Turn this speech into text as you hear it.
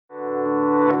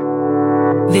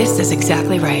This is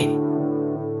exactly right.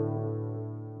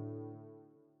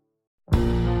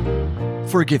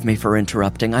 Forgive me for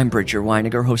interrupting. I'm Bridger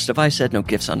Weiniger, host of I Said No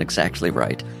Gifts on Exactly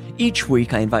Right. Each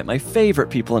week, I invite my favorite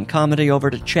people in comedy over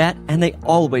to chat, and they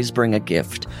always bring a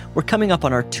gift. We're coming up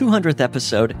on our 200th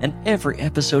episode, and every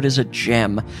episode is a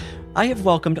gem. I have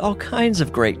welcomed all kinds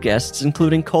of great guests,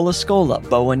 including Cola Scola,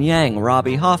 Bowen Yang,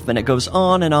 Robbie Hoffman. It goes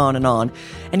on and on and on.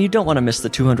 And you don't want to miss the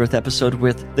 200th episode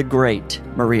with the great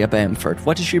Maria Bamford.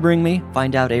 What does she bring me?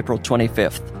 Find out April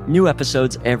 25th. New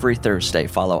episodes every Thursday.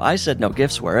 Follow I Said No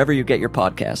Gifts wherever you get your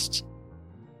podcasts.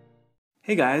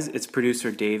 Hey guys, it's producer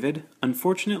David.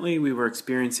 Unfortunately, we were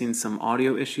experiencing some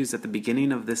audio issues at the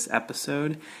beginning of this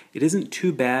episode. It isn't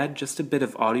too bad, just a bit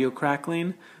of audio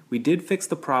crackling. We did fix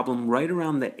the problem right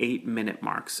around the 8-minute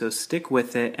mark, so stick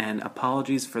with it, and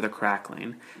apologies for the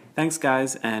crackling. Thanks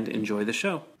guys, and enjoy the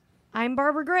show. I'm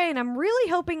Barbara Gray, and I'm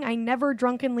really hoping I never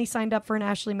drunkenly signed up for an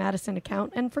Ashley Madison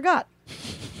account and forgot.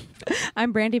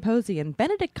 I'm Brandy Posey, and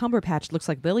Benedict Cumberbatch looks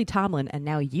like Lily Tomlin, and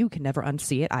now you can never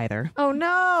unsee it either. Oh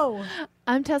no!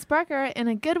 I'm Tess Barker, and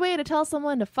a good way to tell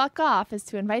someone to fuck off is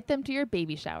to invite them to your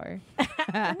baby shower.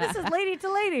 And this is Lady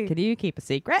to Lady. Can you keep a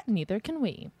secret? Neither can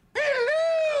we.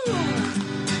 We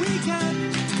got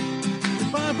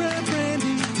Barbara,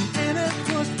 Brandy, and of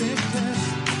course Big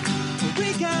Tess.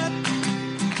 We got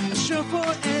a show for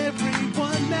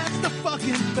everyone that's the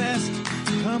fucking best.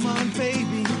 Come on,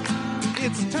 baby,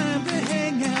 it's time to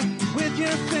hang out with your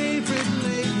favorite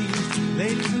ladies.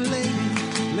 Ladies and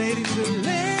ladies, ladies and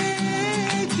ladies.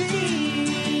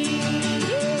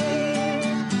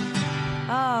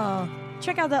 Oh,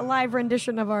 check out that live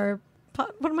rendition of our...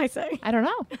 What am I saying? I don't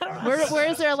know. Where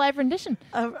is there a live rendition?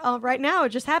 Right now, it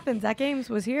just happened. Zach Ames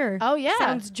was here. Oh, yeah.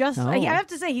 Sounds just... I have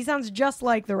to say, he sounds just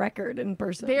like the record in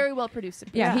person. Very well produced.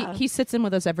 Yeah. He sits in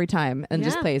with us every time and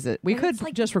just plays it. We could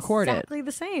just record it. Exactly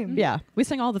the same. Yeah. We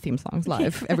sing all the theme songs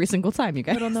live every single time, you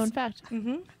guys. Little known fact.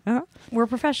 Uh-huh. We're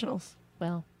professionals.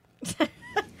 Well,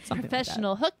 Something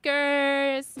professional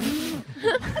hookers.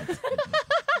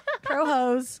 Pro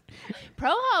hose.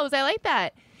 Pro hose. I like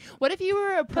that. What if you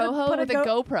were a pro ho with a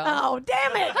GoPro? Oh,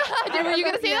 damn it. Were you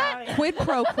going to say that? Quid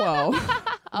pro quo.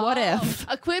 What if?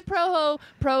 A quid pro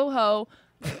ho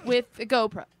with a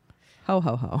GoPro. Ho,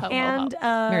 ho, ho. And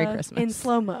Merry Christmas. in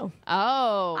slow-mo.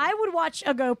 Oh. I would watch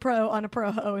a GoPro on a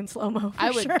pro ho in slow-mo. I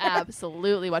would sure.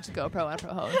 absolutely watch a GoPro on a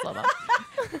pro ho in slow-mo.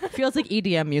 Feels like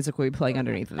EDM music will be playing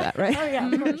underneath of that, right? Oh,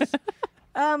 yeah, of course.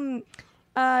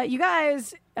 You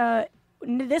guys...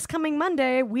 this coming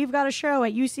Monday, we've got a show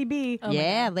at UCB. Oh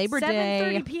yeah, Labor Day.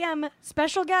 7:30 p.m.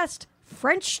 Special guest,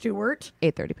 French Stewart.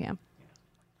 8:30 p.m.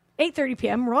 8:30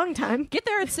 p.m. Wrong time. Get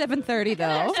there at 7:30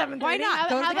 though. 7:30. Why not?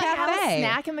 Go to the Have a cafe.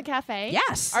 snack in the cafe.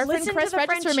 Yes. Our friend Listen Chris to the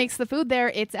Register French- makes the food there.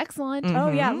 It's excellent.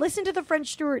 Oh, yeah. Listen to the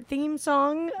French Stewart theme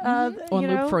song. On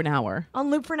loop for an hour.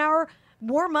 On loop for an hour.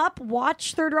 Warm up.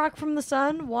 Watch Third Rock from the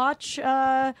Sun. Watch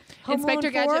Home Inspector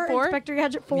Alone Gadget 4. Inspector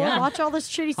Gadget 4. Yeah. Watch all the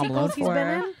shitty Home Alone sequels he's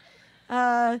been 4. in.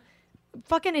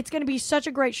 Fucking, it's going to be such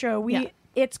a great show.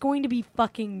 It's going to be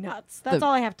fucking nuts. That's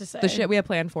all I have to say. The shit we have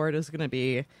planned for it is going to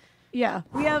be... Yeah.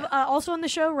 We have also on the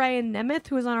show Ryan Nemeth,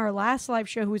 who was on our last live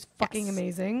show, who was fucking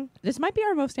amazing. This might be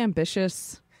our most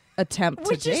ambitious attempt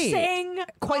Which to date. is saying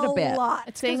quite a bit. lot.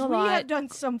 It's saying a 'Cause we lot. have done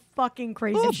some fucking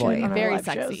crazy Oh, shit boy. on our Very live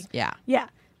sexy. shows. Yeah. Yeah.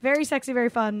 Very sexy, very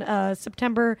fun.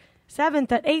 September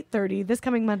 7th at 8:30 this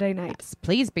coming Monday night. Yes,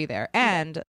 please be there.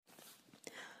 And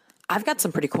I've got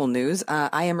some pretty cool news.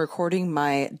 I am recording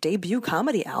my debut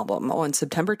comedy album on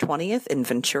September 20th in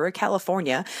Ventura,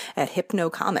 California at Hypno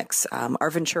Comics. Our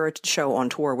Ventura show on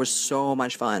tour was so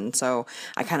much fun, so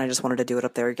I kind of just wanted to do it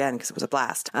up there again because it was a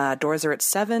blast. Doors are at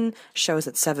 7, shows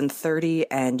at 7:30,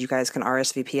 and you guys can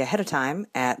RSVP ahead of time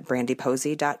at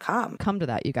brandyposey.com. come to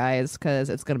that, you guys, because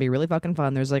it's going to be really fucking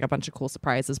fun. There's like a bunch of cool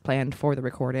surprises planned for the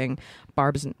recording.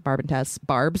 Barb and Tess.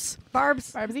 Barbs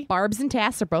and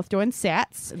Tess are both doing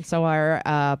sets, and so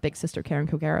are big sister Karen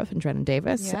Kogarev and Drennan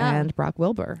Davis and Brock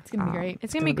Wilbur. It's going to be great.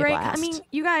 It's going to be great. I blast. mean,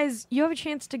 you guys, you have a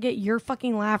chance to get your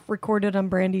fucking laugh recorded on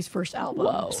Brandy's first album.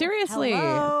 Whoa. Seriously.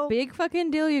 Hello. Big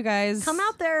fucking deal, you guys. Come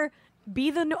out there,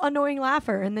 be the annoying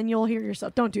laugher, and then you'll hear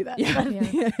yourself. Don't do that.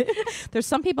 There's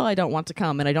some people I don't want to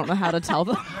come, and I don't know how to tell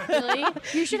them. Really?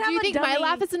 You should have Do you a think my dummy.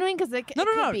 laugh is annoying? Because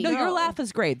No, your laugh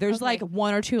is great. There's like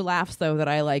one or two laughs though that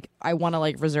I like. I want to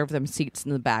like reserve them seats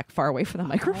in the back, far away from the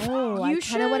microphone. Oh, I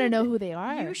kind of want to know who they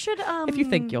are. You should. If you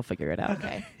think you'll figure it out.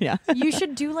 Okay. Yeah. You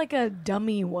should do like a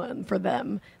dummy one for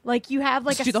them. Like you have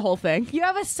like Just do the whole thing. You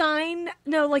have a sign.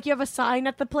 No, like you have a sign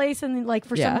at the place, and like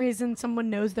for Yeah. some reason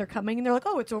someone knows they're coming, and they're like,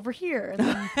 "Oh, it's over here." And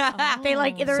then they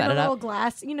like they're Set in a it up. little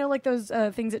glass, you know, like those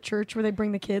things at church where they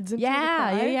bring the kids. Into the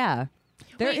Yeah, choir. yeah.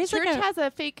 Wait, church has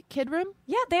a fake kid room?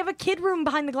 Yeah, they have a kid room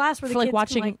behind the glass where the For, like, kids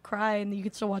watching- can like cry and you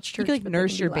can still watch church. You can but like they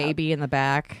nurse can your be loud. baby in the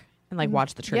back and like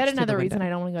watch the church. Yet through the another reason window. I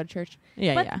don't want to go to church.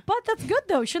 Yeah, But yeah. but that's good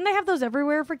though. Shouldn't they have those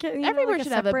everywhere for kids? Everywhere like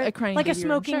should have a separate- crying like a baby room,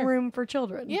 smoking sure. room for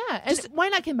children. Yeah, and why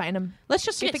not combine them? Let's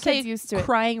just Get the say kids used to it.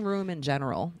 crying room in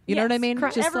general. You know what I Yes, mean?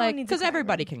 Just everyone like needs a because crying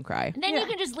everybody room. can cry. Then you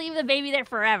can just leave the baby there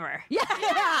forever.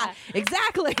 Yeah,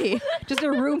 exactly. Just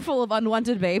a room full of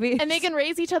unwanted babies. And they can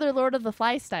raise each other Lord of the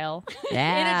Fly style.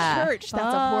 Yeah. In a church.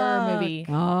 That's a horror movie.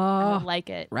 I Oh, would like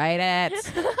it. write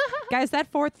it. Guys, that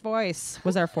fourth voice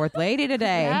was our fourth lady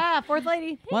today. Ah, fourth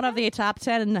lady. One of the top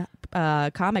 10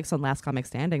 comics on Last Comic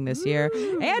Standing this year.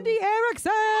 Andy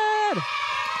Erikson!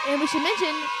 And we should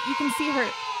mention, you can see her.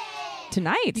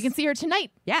 Tonight. You can see her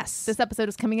tonight. Yes. This episode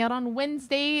is coming out on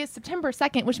Wednesday, September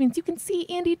 2nd, which means you can see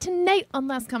Andy tonight on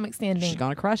Last Comic Standing. She's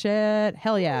gonna crush it.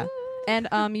 Hell yeah. And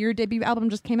your debut album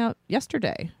just came out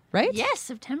yesterday, right? Yes,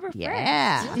 September 1st.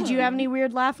 Yeah. Did you have any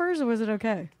weird laughers or was it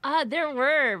okay? There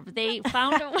were. They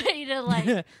found a way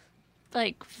to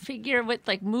figure with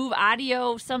move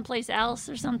audio someplace else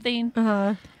or something.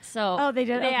 So Oh, they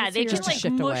did? Yeah, Okay, they so can Just to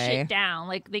shift mush away. it down.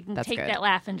 Like they can That's take good. that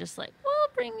laugh and just we'll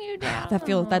bring you down.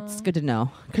 That's good to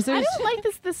know. Because I there's don't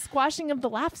like this squashing of the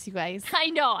laughs, you guys. I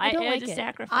know. I don't had like to it.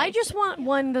 sacrifice. I just want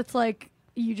one that's like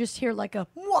you just hear like a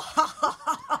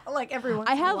like everyone.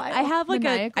 I have like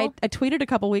Maniacal? I tweeted a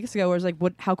couple weeks ago where I was like,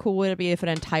 how cool would it be if an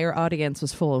entire audience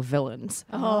was full of villains?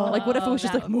 Oh, Like, what if it was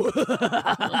just like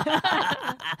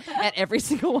at every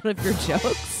single one of your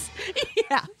jokes?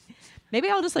 Yeah. Maybe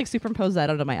I'll just like superimpose that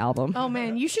onto my album. Oh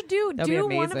man, you should do That'd be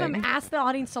one of them. amazing. Ask the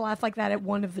audience to laugh like that at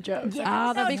one of the jokes.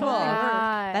 Oh, that'd be cool.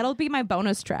 Yeah. That'll be my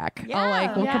bonus track.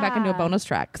 Yeah. We'll come back and do a Yeah. bonus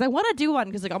track because I want to do one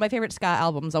because like all my favorite ska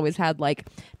albums always had like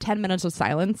 10 minutes of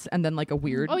silence and then like a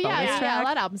weird Oh, yeah, bonus yeah, track. a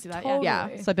lot of albums do that. Totally. Yeah.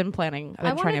 Yeah, so I've been planning. I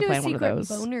I've been want to trying do to a plan one of secret those.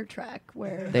 boner track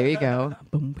where There you go.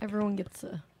 Boom. everyone gets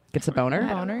a Gets a boner.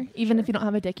 Boner. Even if you don't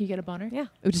have a dick, you get a boner. yeah It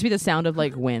would just be the sound of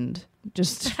like wind,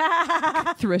 just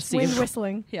through a sea. wind of-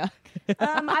 whistling. Yeah.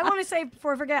 I want to say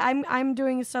before I forget, I'm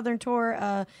doing a Southern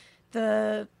tour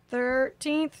the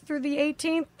 13th through the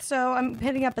 18th. So I'm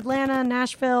hitting up Atlanta,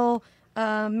 Nashville,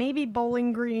 maybe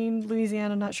Bowling Green,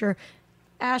 Louisiana. Not sure.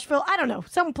 Asheville. I don't know.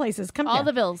 Some places. Come All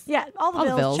the bills. Yeah, all the All the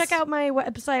bills. bills. Check out my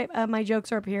website. My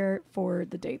jokes are up here for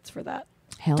the dates for that.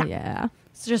 Hell yeah.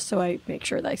 It's just so I make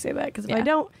sure that I say that because if I Yeah.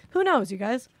 don't, who knows, you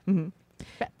guys?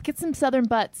 Get some Southern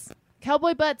butts.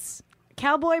 Cowboy butts.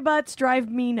 Cowboy butts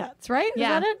drive me nuts, right?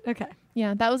 Yeah. Is that it? Okay.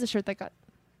 Yeah, that was a shirt that got.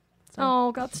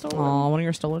 Oh, got stolen. Oh, one of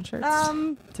your stolen shirts.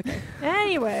 It's okay.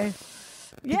 Anyway.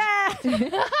 Yeah.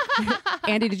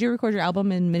 Andy, did you record your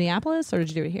album in Minneapolis or did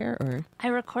you do it here? Or I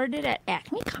recorded at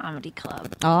Acme Comedy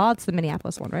Club. oh, it's the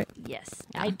Minneapolis one, right? Yes,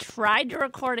 I tried to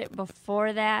record it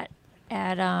before that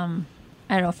at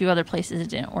I don't know, a few other places. It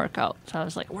didn't work out, so I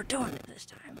was like, we're doing it this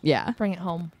time. Yeah. Bring it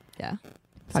home. Yeah.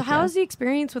 So Fuck how yeah. has the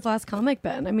experience with Last Comic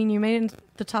been? I mean, you made it in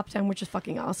the top 10, which is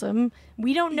fucking awesome.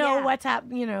 We don't know Yeah. what's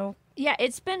happening, you know. Yeah,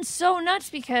 it's been so nuts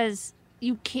because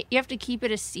you have to keep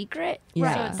it a secret.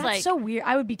 Yeah. So it's That's like so weird.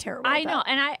 I would be terrible. I at know, that.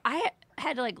 and I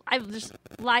had to I just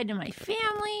lied to my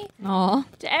family, Aw.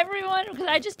 to everyone, because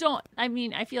I just don't. I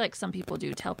mean, I feel like some people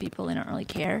do tell people they don't really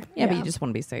care. Yeah, but Yeah. you just want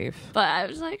to be safe. But I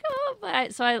was like, oh,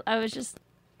 I was just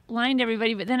lying to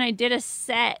everybody. But then I did a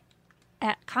set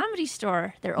at Comedy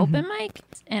Store, their open mic,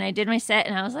 and I did my set,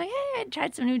 and I was like, hey, I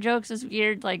tried some new jokes. It was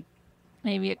weird. Like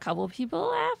maybe a couple of people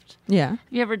laughed. Yeah. Have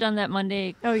you ever done that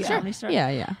Monday? Oh, yeah. Comedy Store? Yeah,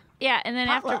 yeah. Yeah, and then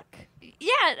Potluck. yeah,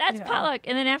 that's Yeah. potluck.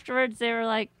 And then afterwards, they were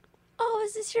like, oh,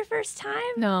 is this your first time?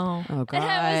 No. Oh god. And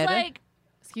I was like,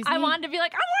 Excuse me. I wanted to be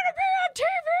like, I want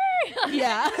to be on TV.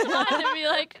 Yeah. I wanted to be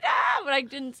like, ah, but I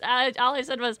didn't. All I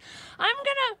said was, I'm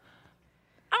gonna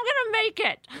make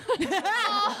it.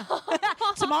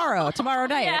 tomorrow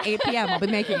night at 8 p.m. I'll be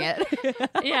making it.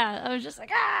 Yeah, I was just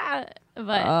like, ah.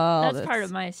 But Oh, that's part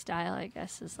of my style, I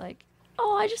guess, is like,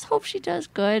 oh, I just hope she does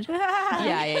good.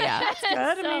 yeah. Good.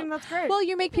 I So- mean, that's great. Well,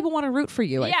 you make people want to root for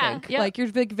you, I Yeah, think. yep. Like you're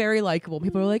like, very likable.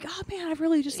 People are like, oh man, I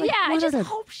really just like Yeah, I want her just to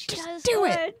hope she just does do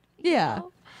good. it. Yeah.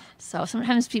 know? So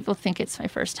sometimes people think it's my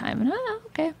first time, and oh,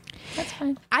 okay, that's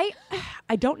fine. I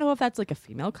don't know if that's like a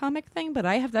female comic thing, but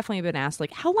I have definitely been asked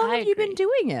like, how long I have you been agree.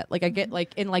 doing it? Like I get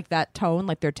like in like that tone,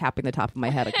 like they're tapping the top of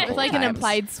my head a couple With like an times.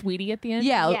 implied sweetie at the end.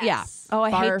 Yeah, yeah. Yes. Oh, I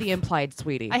hate Barf. the implied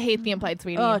sweetie. I hate the implied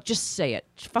sweetie. Oh, just say it.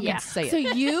 Just fucking Yeah. say it. So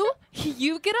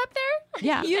you get up there?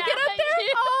 Yeah. You get up there?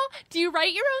 Oh, do you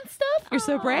write your own stuff? You're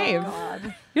so brave.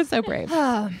 You're so brave.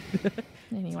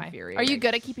 Anyway, infuriating. are you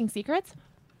good at keeping secrets?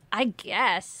 I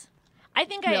guess. I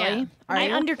think I Really? am. Are I'm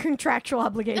you? under contractual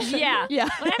obligation. Yeah. Yeah.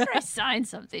 Whenever I sign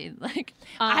something, like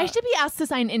I should be asked to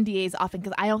sign NDAs often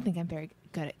because I don't think I'm very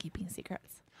good at keeping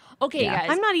secrets. Okay, Yeah. guys.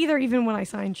 I'm not either, even when I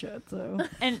sign shit. So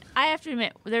And I have to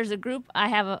admit, there's a group. I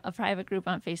have a private group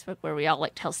on Facebook where we all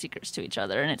like tell secrets to each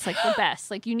other, and it's like the best.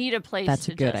 Like you need a place. That's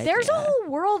to a good just, idea. there's a whole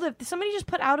world of somebody just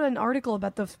put out an article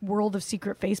about the world of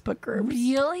secret Facebook groups.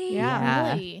 Really?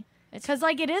 Yeah. Really? Because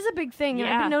like it is a big thing, and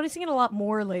I've Yeah. been noticing it a lot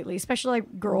more lately, especially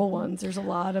like girl ones. There's a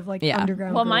lot of like Yeah.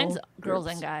 underground. Well, girl mine's girls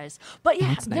groups. and guys. But yeah,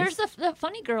 That's nice. there's the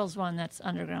funny girls one that's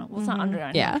underground. Well, it's not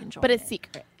underground. Yeah. You can join But it's it.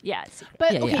 secret. Yeah, it's secret.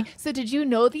 But Yeah, okay, yeah. so did you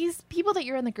know these people that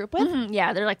you're in the group with? Mhm,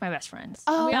 yeah, they're like my best friends.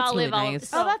 Oh, we that's all really live all. nice.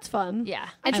 So, Oh, that's fun. yeah.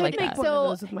 And I so should like make that. one So- of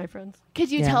those with my friends.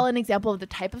 Could you Yeah. tell an example of the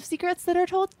type of secrets that are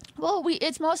told? Well,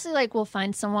 it's mostly like we'll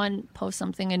find someone post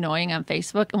something annoying on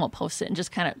Facebook and we'll post it and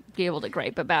just kind of be able to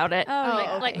gripe about it. Oh, like,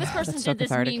 yeah. like this person That's so did this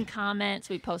cathartic. mean comment,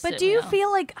 so we posted it. But do and you we all-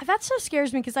 feel like that stuff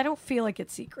scares me because I don't feel like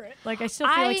it's secret. Like I still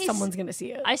feel like I someone's gonna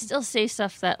see it. I still say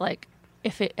stuff that like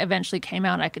if it eventually came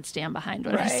out, I could stand behind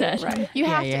what I said. Right. You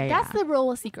have yeah, to. yeah. That's the rule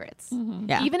with secrets.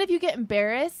 Yeah. Even if you get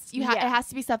embarrassed, Yeah. it has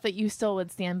to be stuff that you still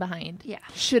would stand behind. Yeah.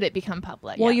 Should it become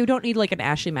public? Well, you don't need like an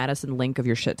Ashley Madison link of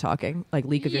your shit talking, like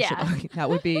leak of your shit Yeah. talking. That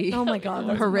would be Oh my god,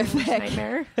 that's horrific. a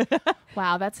nightmare.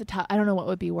 Wow, that's a tough. I don't know what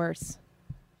would be worse.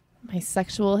 My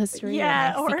sexual history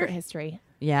Yeah, or my or- secret history.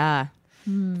 Yeah.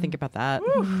 Think about that.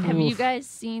 Have you Oof. guys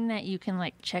seen that you can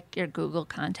like check your Google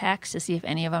contacts to see if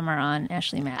any of them are on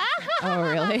Ashley Madison? Oh,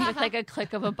 really? With like a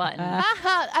click of a button.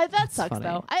 That sucks funny.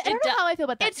 though. I don't know how I feel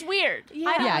about that. It's weird. yeah.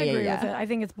 I don't Yeah, agree yeah. with it. I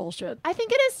think it's bullshit. I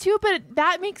think it is too, but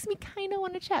that makes me kind of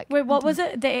want to check. Wait, what was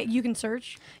it? You can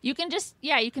search. You can just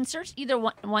you can search either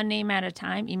one name at a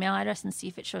time, email address, and see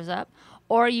if it shows up,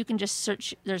 or you can just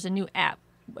search. There's a new app.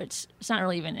 It's not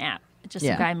really even an app. It's just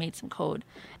Yeah. some guy made some code,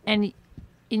 and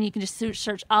you can just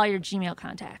search all your Gmail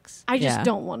contacts. I just Yeah.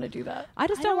 don't want to do that. I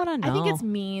just don't want to know. I think it's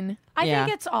mean. I Yeah.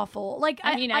 think it's awful. Like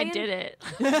I mean, I did it.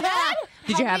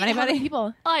 Did you have How anybody? many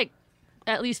people? Like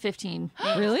at least 15.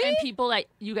 Really? And people that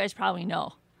you guys probably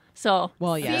know. So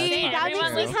Well, yeah. that's See, fine. that makes me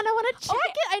Everyone's- kind of want to check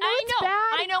it. I know it's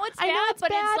bad. I know it's bad,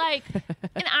 but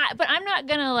it's like, but I'm not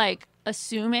gonna like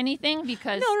assume anything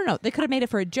because No. They could have made it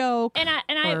for a joke. And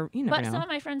Or, you never but know. some of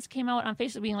my friends came out on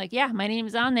Facebook being like, yeah, my name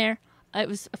is on there. It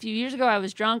was a few years ago. I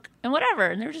was drunk and whatever,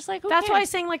 and they were just like, That's why I was cares?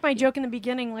 saying like my joke in the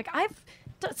beginning. Like I've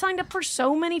signed up for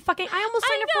so many fucking. I almost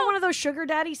signed up for know. one of those sugar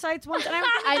daddy sites once, and I was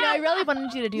I know. I really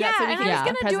wanted you to do yeah, that so we and could I was get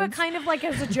gonna do it presents. kind of like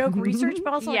as a joke research,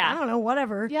 but also like, Yeah. I don't know,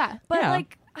 whatever. Yeah. but Yeah.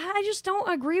 like I just don't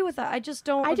agree with that. I just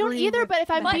don't. I don't agree either, with but if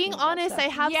I'm liking being that honest, I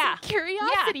stuff. have Yeah. some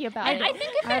curiosity Yeah. about And it. I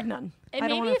think if I have none. and I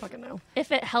don't maybe want if- to fucking know.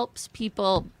 if it helps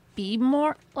people be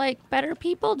more like better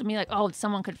people, to be like, oh,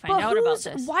 someone could find But out about who's-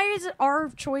 this. Why is it our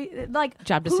choice? Like,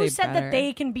 Job to who say said better. that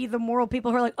they can be the moral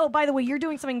people who are like, oh, by the way, you're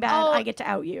doing something bad. Oh, I get to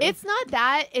out you. It's not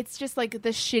that. It's just like the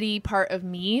shitty part of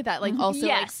me that like also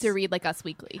Yes. likes to read like Us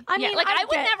Weekly. I mean, yeah, like I would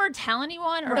get- never tell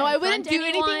anyone or No, I wouldn't confront do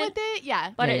anything anyone, with it.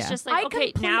 Yeah. But Yeah, it's yeah. just like, I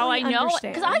okay, now I completely know.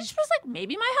 understand. Because I just was like,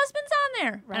 maybe my husband's on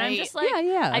there. And I'm Right. just like,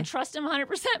 Yeah. I trust him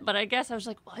 100%. But I guess I was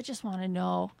like, well, I just want to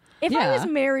know. If I Yeah. was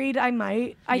married, I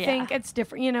might. I Yeah. think it's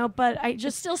different, you know. But I It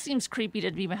just still seems creepy to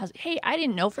be my husband. Hey, I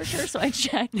didn't know for sure, so I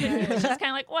checked. It's just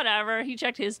kind of like, whatever. He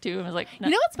checked his too and was like, no.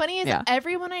 You know what's funny is Yeah.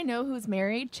 everyone I know who's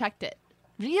married checked it.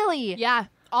 really? Yeah.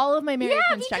 All of my married Yeah,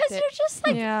 friends because checked you're it. just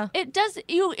like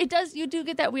Yeah. you do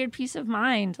get that weird peace of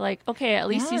mind. Like, okay, at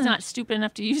least he's Yeah. not stupid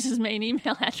enough to use his main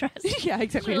email address. Yeah, That's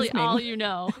exactly. really his name. all you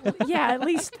know. yeah. At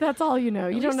least that's all you know.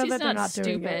 You At don't know least that he's they're not not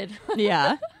doing it. stupid.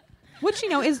 Yeah. Which,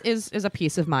 is a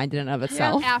piece of mind in and of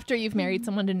itself. After you've married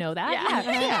someone to know that.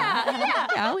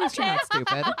 Yeah, at least you're not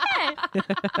stupid.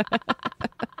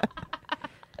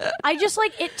 I just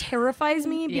like it terrifies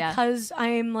me Yeah. because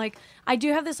I'm like I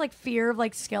do have this like fear of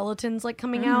like skeletons like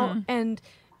coming out, and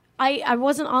I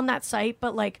wasn't on that site,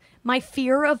 but like my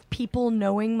fear of people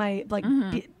knowing my like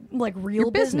like real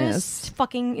Your business. business.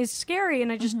 fucking is scary,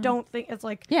 and I just don't think it's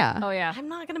like Yeah. Oh yeah. I'm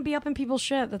not gonna be up in people's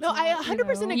shit. That's No, I not,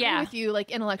 100% agree Yeah. with you, like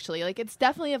intellectually. Like it's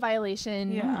definitely a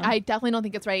violation. Yeah. I definitely don't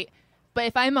think it's right. But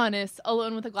if I'm honest,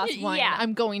 alone with a glass of wine, Yeah.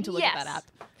 I'm going to look Yes. at that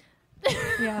app.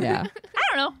 Yeah. Yeah.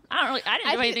 I don't know. I didn't do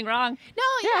think- anything wrong. No,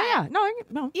 Yeah.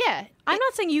 No. Yeah. I'm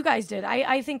not saying you guys did.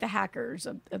 I think the hackers.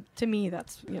 To me,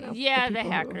 that's Yeah, the people who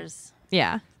hackers.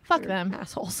 Yeah. Fuck are them.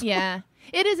 assholes. Yeah.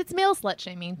 It is. It's male slut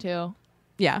shaming too.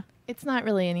 Yeah. It's not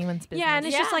really anyone's business. Yeah, and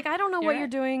it's just Yeah. like I don't know what You're you're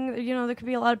doing. There could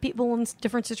be a lot of people in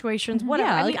different situations. Whatever.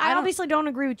 Yeah, I mean, like, I I don't- obviously don't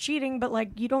agree with cheating, but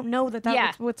like you don't know that Yeah.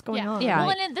 that's what's going on. Yeah.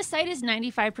 Well, and the site is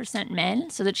 95% men,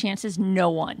 so the chance is no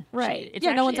one. Right. cheated. It's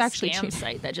Yeah, no one's a actually scam cheating.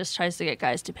 site that just tries to get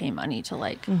guys to pay money to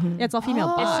like. Yeah, it's all female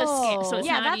It's bots. just scam. So it's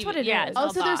Yeah, not that's even, what it yeah, is. it's Oh,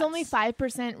 all so there's bots. only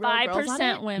 5% real girls on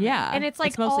 5% it? women. Yeah. And it's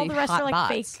like mostly all the rest hot are like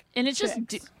bots. fake. And it's just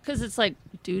chicks. because it's like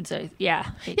dudes, yeah. Yeah,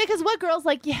 because what girl's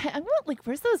like, I'm like,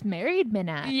 where's those married men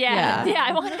at? Yeah. Yeah.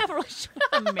 I want to have a relationship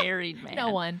with a married man. No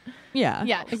one. Yeah.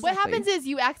 Yeah. exactly. What happens is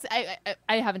you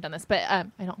I haven't done this, but I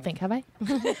don't think, have I?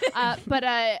 But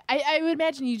I would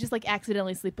imagine you just like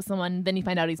accidentally sleep with someone, then you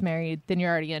find out he's married, then you're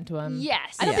already into him.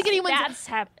 Yes. I don't think anyone's. That's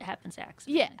happens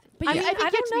accidentally. Yeah. But I you, mean, I think I you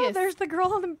have to don't be know. a- There's the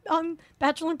girl on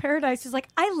Bachelor in Paradise who's like,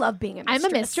 I love being a mistress.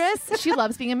 I'm a mistress. She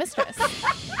loves being a mistress.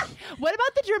 What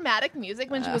about the dramatic music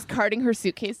when she was carting her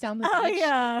suitcase down the beach? Oh,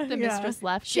 yeah. The mistress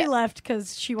left. She Yeah. left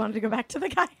because she wanted to go back to the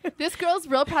guy. This girl's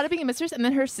real proud of being a mistress, and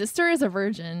then her sister is a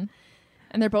virgin.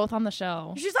 And they're both on the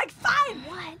show. She's like, fine.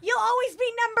 What? You'll always be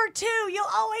number 2. You'll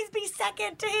always be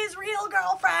second to his real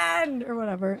girlfriend. Or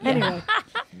whatever. Anyway.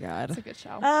 God. It's a good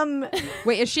show.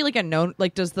 Wait, is she like a known?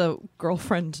 Like, does the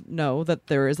girlfriend know that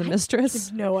there is a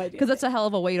mistress? No idea. Because that's a hell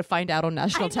of a way to find out on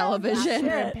national television.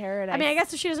 Bachelor in Paradise. I mean, I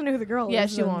guess if she doesn't know who the girl Yeah,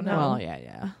 is. she won't know. Well,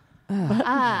 yeah.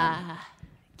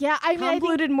 Yeah, I mean, I think,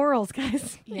 Convoluted morals,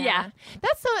 guys. yeah.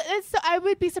 That's so. I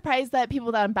would be surprised that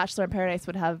people that on Bachelor in Paradise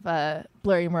would have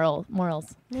blurry morals.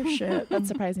 No shit. That's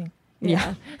surprising.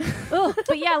 Yeah. Ugh.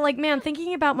 But yeah, like, man,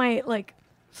 thinking about my, like,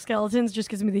 skeletons just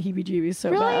gives me the heebie-jeebies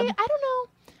so Really, bad. I don't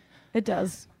know. It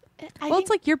does. Well, it's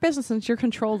like your business, and it's your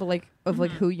control to like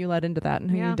who you let into that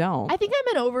and who Yeah. you don't. I think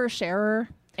I'm an oversharer.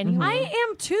 Anyway, I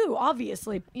am too,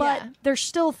 obviously, but Yeah. there's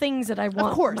still things that I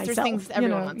want of course, myself. there's things you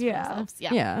everyone know? wants for Yeah. themselves.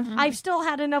 Yeah. yeah. I've still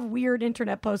had enough weird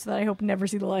internet posts that I hope never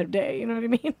see the light of day. You know what I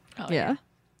mean? Oh, Yeah.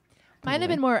 Mine have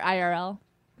been more IRL.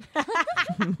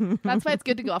 That's why it's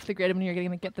good to go off the grid when you're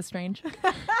getting to get the strange.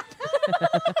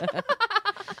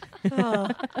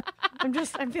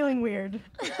 I'm feeling weird.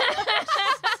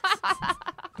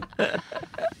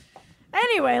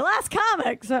 Anyway, last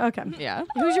comic. So, okay. Yeah.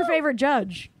 Who's your favorite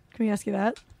judge? Can we ask you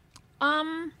that?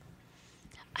 I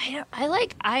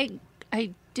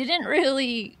didn't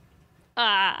really.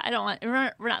 I don't want.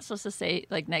 We're not supposed to say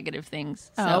like negative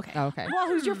things. So. okay. Okay. Well,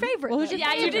 who's your favorite? Well, who's then? your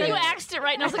Yeah, you did. You asked it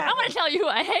right, and I was like, I'm going to tell you who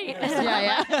I hate.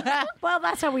 Yeah. Well,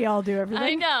 that's how we all do I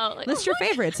everything. know. Like, List your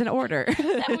favorites in order.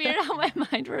 Isn't that weird how my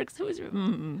mind works? Who's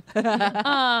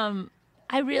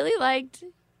I really liked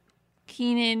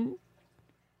Keenan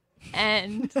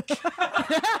and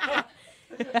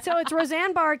So it's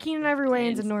Roseanne Barr, Keenan Ivory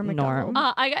Wayans, and Norm Macdonald.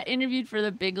 I got interviewed for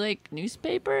the Big Lake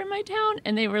newspaper in my town,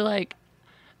 and they were like,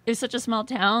 it was such a small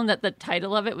town that the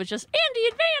title of it was just Andy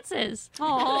Advances.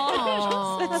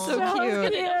 Oh, That's so cute.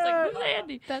 I was like, who's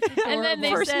Andy? That's And then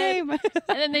they First said, name. and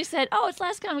then they said, oh, it's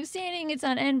Last Comic Standing. It's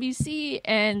on NBC,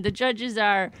 and the judges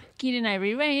are Keenan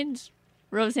Ivory Wayans,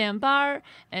 Roseanne Barr,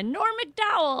 and Norm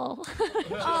McDowell.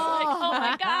 oh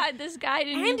my God, this guy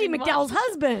didn't Andy even McDowell's watch,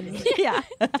 husband. Yeah.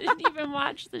 didn't even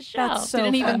watch the show. That's so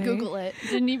didn't even funny. Google it.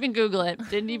 Didn't even Google it.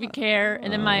 Didn't even care.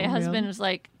 And then my husband was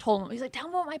like, told him, he's like, tell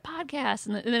him about my podcast.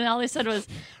 And then all they said was,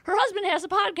 her husband has a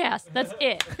podcast. That's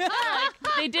it.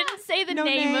 Like, they didn't say the No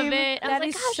name of name. it. I That was like,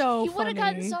 is gosh, so he would have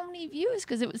gotten funny. so many views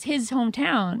because it was his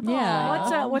hometown.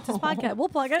 Yeah. What's his podcast? We'll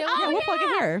plug it. Yeah, we'll plug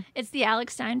it here. It's the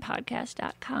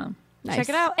AlexSteinPodcast.com. Nice. Check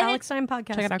it out. And Alex Stein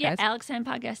Podcast. Check it out, Yeah, guys. Alex Stein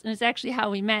Podcast. And it's actually how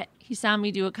we met. He saw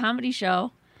me do a comedy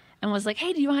show and was like,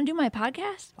 hey, do you want to do my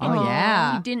podcast? Oh, And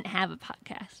yeah. He didn't have a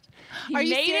podcast. He Are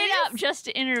you made serious? it up just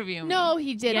to interview me. No,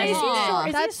 he didn't. Yeah, he did. Aw, Is he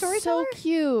a That's so storyteller?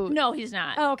 cute. No, he's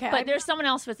not. Oh, okay. But there's someone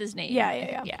else with his name.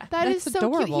 Yeah. Yeah. That is That's so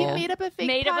cute. adorable. He made up a fake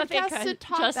Made up a fake podcast to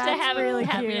talk. just to That's have really him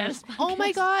have me cute. on his Oh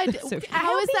my God! So cute.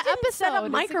 How is the He didn't episode? set up Is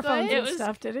it microphones good? and was-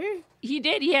 stuff, did he? He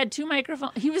did. He had 2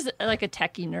 microphones. He was like a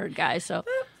techie nerd guy, so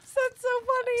That's so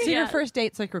funny. So your Yeah. first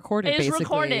date's like recorded, it was basically.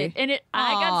 recorded. And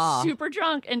I got Aw. super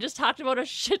drunk and just talked about a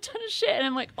shit ton of shit. And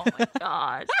I'm like, oh my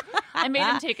God. I made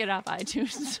him take it off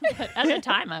iTunes. But at the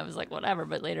time, I was like, whatever.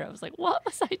 But later, I was like, what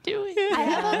was I doing? I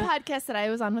have a podcast that I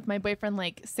was on with my boyfriend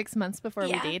like 6 months before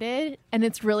Yeah. we dated, and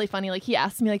it's really funny. Like he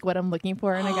asked me like what I'm looking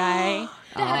for in a guy,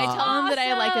 and I tell him that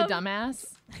I like a dumbass.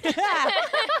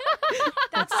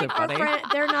 That's so Our funny. friend,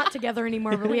 they're not together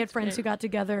anymore, but we had friends who got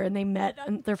together and they met.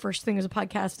 And their first thing was a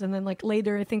podcast, and then like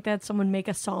later, I think they had someone make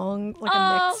a song, like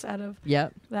a mix out of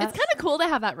Yep. that. It's kind of cool to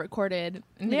have that recorded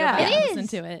and to Yeah. go back It and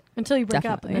listen to it. until you break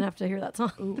up and Definitely. then have to hear that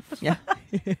song. Yeah.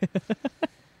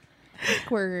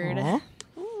 Awkward. Aw.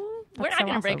 We're not so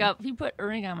going to break awesome. up. He put a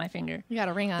ring on my finger. You got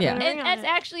a ring on Yeah. it. And that's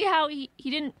actually how he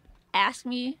didn't ask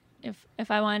me if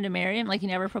I wanted to marry him. Like, he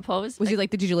never proposed. Was he like,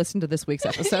 did you listen to this week's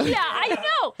episode? yeah, I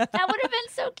know. That would have been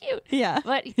so cute. Yeah.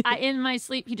 But in my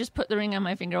sleep, he just put the ring on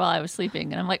my finger while I was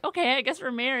sleeping. And I'm like, okay, I guess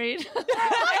we're married.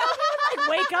 Like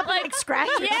wake up and like scratch.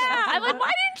 yeah. I'm like,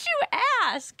 why didn't you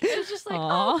ask? It was just like,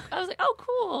 Aw. oh. I was like, oh,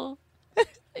 cool.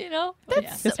 You know? But yeah,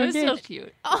 That's it was so engaged.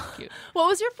 cute. Oh, Cute. what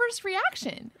was your first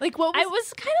reaction? Like what was I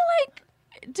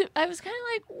was kind of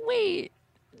like, wait,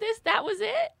 that was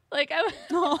it. Like I.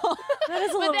 That is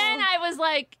a But little. then I was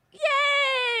like,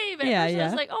 yay! But Yeah, at first I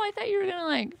was yeah. like, oh, I thought you were gonna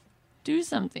like do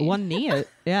something. One knee.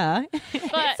 Yeah. But It's so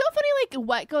funny, like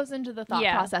what goes into the thought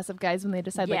Yeah. process of guys when they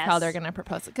decide like Yes. how they're gonna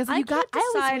propose it. Because I you got can't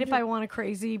decide always if I want a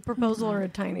crazy proposal or a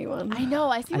tiny one. I know.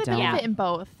 I see I the don't. benefit in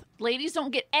both. ladies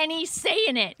don't get any say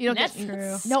in it. You don't That's get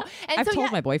true. No, and I've so told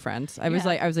yeah, my boyfriend. I was Yeah.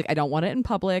 like, I don't want it in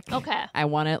public. Okay. I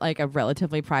want it like a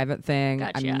relatively private thing.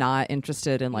 Gotcha. I'm not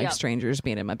interested in like Yep. strangers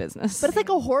being in my business. but it's like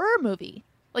a horror movie.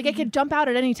 Like I could jump out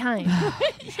at any time.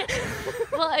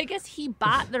 Well, I guess he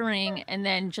bought the ring and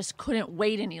then just couldn't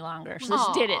wait any longer, so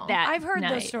just did it Aw. that. I've heard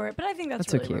night. the story, but I think that's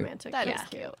That's so really cute. romantic. That is Yeah.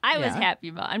 cute. I was Yeah. happy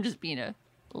about. I'm just being a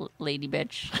lady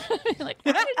bitch. Like,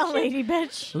 A lady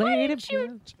bitch. Lady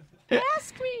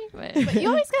ask me. But, But you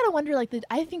always gotta wonder, like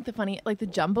I think the funny, like the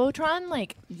jumbotron,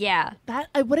 like yeah, that.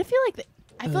 What I feel like.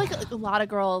 I feel like a lot of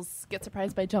girls get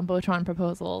surprised by jumbotron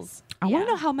proposals. I want Yeah. to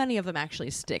know how many of them actually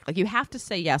stick. Like you have to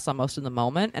say yes almost in the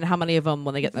moment, and how many of them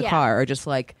when they get in the Yeah. car are just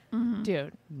like,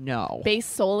 Dude, no.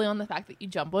 based solely on the fact that you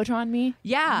jumbotron me.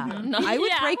 Yeah, I would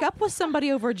Yeah. break up with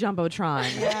somebody over Jumbotron.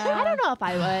 I don't know if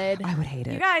I would. I would hate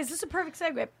You it. guys, this is a perfect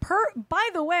segue. By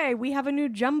the way, we have a new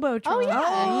jumbotron. Oh, yeah.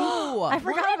 Oh, I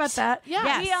forgot about that.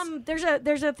 Yeah. Yes. We,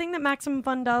 there's a thing that Maximum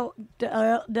Fun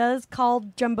does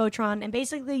called Jumbotron, and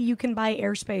basically you can buy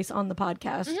airspace on the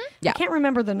podcast. Yeah. I can't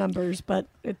remember the numbers, but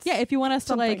it's Yeah, if you want us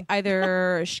to like something.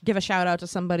 either give a shout out to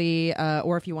somebody,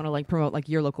 or if you want to like promote like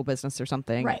your local business or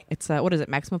something, Right. It's what is it?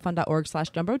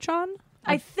 MaximumFun.org/Jumbotron.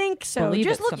 I think so. believe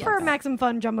Just it's look something for like that. Maximum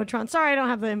Fun Jumbotron. Sorry, I don't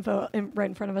have the info right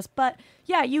in front of us, but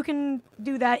yeah, you can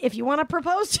do that if you want to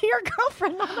propose to your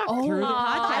girlfriend on our Through the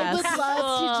I would podcast. love to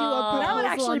do a proposal That would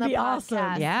actually on the be awesome.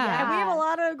 podcast. Yeah. And we have a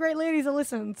lot of great ladies that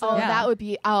listen. So Oh, Yeah. that would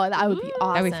be awesome.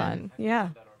 That'd be fun. yeah.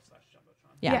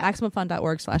 Yeah, Yeah.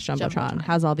 MaximumFun.org/Jumbotron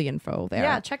has all the info there.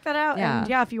 Yeah, check that out. Yeah. And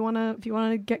yeah, if you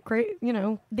wanna get great,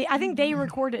 I think they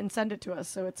record it and send it to us,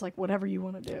 so it's like whatever you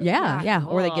want to do. Yeah.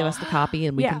 Or they give us the copy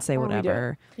and we Yeah, can say or we do.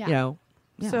 whatever. Yeah. You know.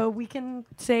 Yeah. So we can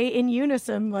say in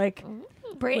unison, like,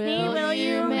 Brittany, will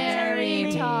you marry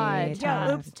me? Todd?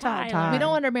 Yeah, oops, Todd. Todd. We don't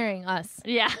want her marrying us.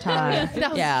 yeah. Todd. That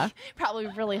was Yeah. probably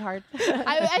really hard.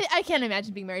 I can't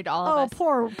imagine being married to all of Oh,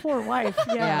 us. poor wife.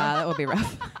 Yeah, Yeah, that would be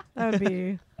rough. that would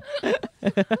be.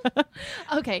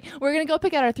 Okay, we're gonna go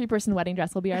pick out our 3-person wedding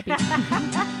dress. We'll be right back.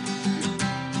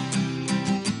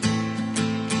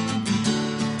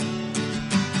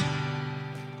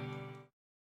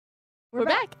 We're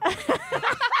back.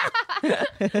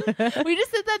 We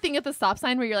just did that thing at the stop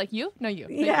sign where you're like, you? No, you.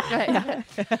 Yeah.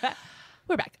 Yeah.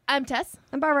 We're back. I'm Tess.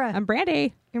 I'm Barbara, I'm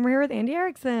Brandy. and we're here with Andy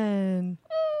Erikson.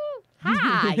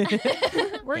 Hi.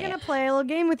 We're gonna play a little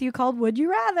game with you called "Would You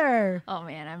Rather." Oh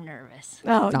man, I'm nervous.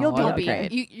 Oh, No, you'll do it'll be okay.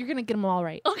 great. You're going to get them all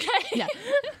right. Okay. Yeah.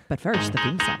 But first, the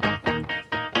theme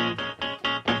song.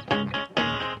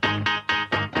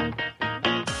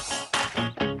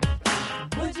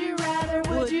 Would you rather?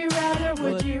 Would you rather?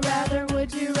 Would you rather?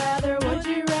 Would you rather? Would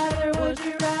you rather? Would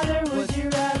you rather? Would you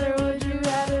rather? Would you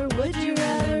rather? Would you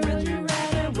rather? Would you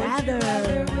rather?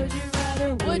 Rather? Would you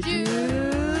rather? Would you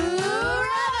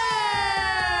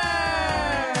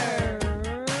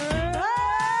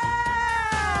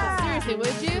Seriously,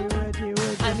 would you?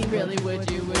 I mean, really, would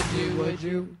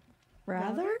you?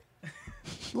 Rather?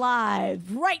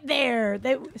 Live, right there.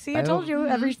 See, I told you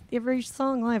every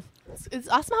song live. It's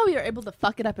awesome how we are able to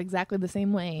fuck it up exactly the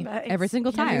same way. Every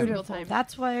single time. Beautiful.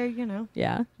 That's why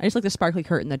Yeah. I just like the sparkly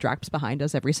curtain that drops behind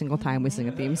us every single time we sing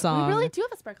a theme song. We really do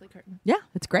have a sparkly curtain. Yeah,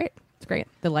 it's great. It's great.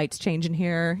 The lights change in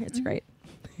here. It's great.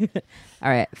 All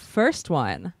right. First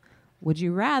one. Would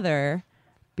you rather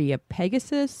be a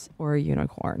Pegasus or a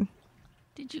unicorn?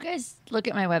 Did you guys look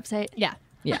at my website? Yeah.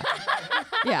 Yeah.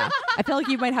 Yeah. I feel like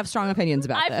you might have strong opinions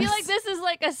about this. I feel like this is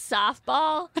like a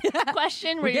softball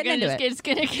question where We're you're getting gonna into just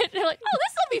get they're like, oh,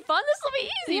 this will be fun. This will be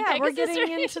easy. Yeah, we're Pegasus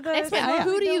getting or- into the. It's like, Yeah.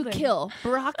 who do you building. kill?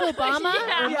 Barack Obama?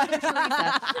 Yeah. Or Mother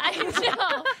Teresa?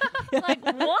 I know. Like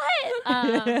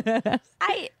what?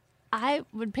 I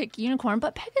would pick unicorn,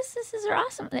 but Pegasuses are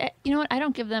awesome. You know what? I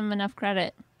don't give them enough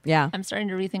credit. Yeah. I'm starting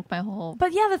to rethink my whole.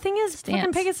 But yeah, the thing is, fucking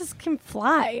Stance. Pegasus can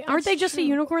fly. Aren't they just a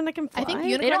unicorn that can fly? I think They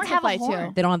unicorns don't can have fly a horn.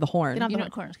 too. They don't have the horn. They don't have the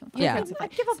Unicorns can fly. Yeah.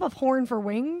 I'd give up a horn for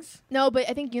wings. No, but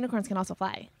I think unicorns can also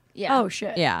fly. Yeah. Oh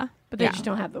shit. Yeah. But they Yeah. just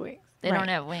don't have the wings. They don't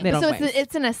have wings. They don't So wings.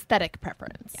 it's an aesthetic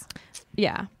preference.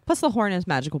 Yeah. Plus the horn has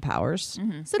magical powers.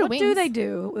 So do What wings. do they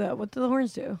do? What do the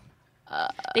horns do?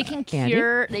 They can Candy?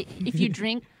 cure. If you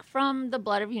drink from the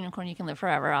blood of unicorn, you can live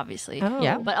forever. Obviously. Oh.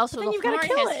 Yeah. But also But then the you've gotta horn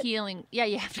kill has it. healing. Yeah,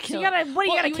 you have to So kill you gotta. it. What do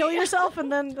you Well, gotta kill yourself and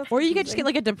then? That's Or you could just get confusing.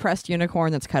 like a depressed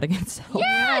unicorn that's cutting itself.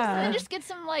 Yeah, and then just get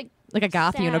some like Like a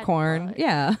goth sad unicorn. blood.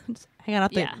 Yeah. Just hang out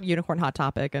at the Yeah. unicorn hot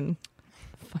topic and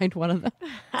find one of them.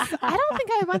 I don't think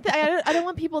I want that. I don't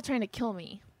want people trying to kill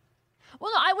me.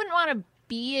 Well, no, I wouldn't want to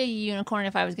be a unicorn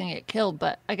if I was going to get killed,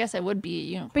 but I guess I would be a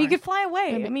unicorn. But you could fly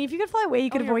away. I mean, if you could fly away, you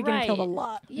could avoid getting killed a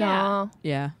lot. Yeah. No.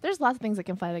 Yeah. There's lots of things that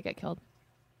can fly that get killed.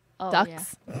 Oh,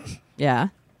 Ducks. Yeah.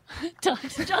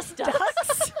 Ducks. Just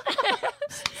ducks.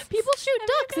 People shoot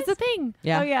ducks. It's a thing.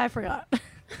 Yeah. Oh, yeah, I forgot.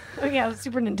 Oh, yeah,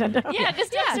 Super Nintendo. Yeah, because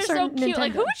ducks are so cute.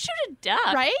 Like, who would shoot a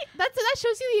duck? Right? That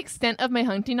shows you the extent of my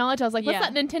hunting knowledge. I was like, what's Yeah.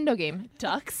 that Nintendo game?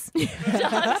 Ducks. Man,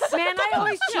 I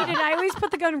always cheated. I always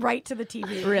put the gun right to the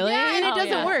TV. Really? Yeah, and it Oh, doesn't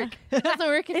yeah. work. It doesn't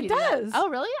work if It you do that. does. Oh,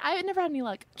 really? I never had any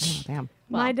luck. Oh, damn.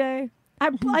 My day.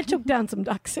 I took down some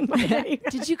ducks in my day.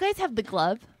 Did you guys have the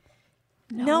glove?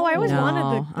 No, I always No.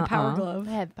 wanted the power Uh-uh. glove.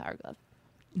 I had the power glove.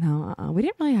 No, we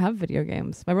didn't really have video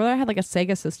games. My brother had like a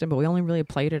Sega system, but we only really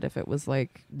played it if it was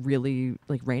like really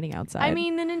like raining outside. I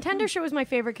mean, the Nintendo show was my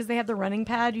favorite because they had the running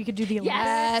pad. You could do the Olympics.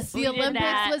 Yes, We the did Olympics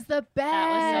that. was the best. That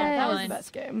was so That was fun. the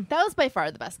best game. That was by far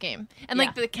the best game. And like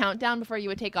Yeah. the countdown before you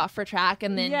would take off for track,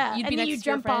 and then Yeah, you'd and be then next you to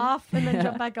your jump friend. off and then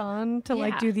jump back on to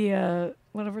like Yeah. do the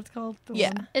whatever it's called. The Yeah.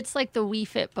 one. It's like the Wii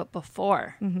Fit, but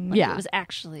before. Like, Yeah. It was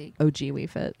actually... OG Wii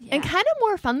Fit. Yeah. And kind of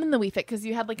more fun than the Wii Fit because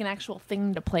you had like an actual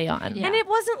thing to play on. Yeah. And it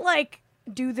wasn't like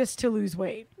do this to lose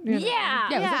weight. you know? Yeah.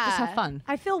 Yeah, it was like just Yeah. have fun.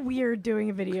 I feel weird doing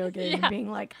a video game Yeah. being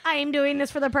like, I am doing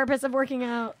this for the purpose of working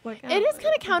out. Like, I It don't is know.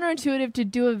 kind of counterintuitive to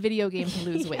do a video game to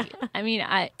lose weight. I mean,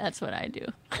 that's what I do.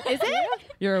 Is it?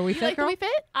 You're a Wii You Fit like the girl? Wii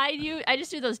Fit? I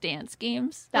just do those dance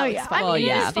games. That Oh, was yeah. fun. Well, It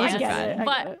yeah, is those fun. are fun.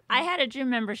 But I had a gym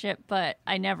membership, but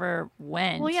I never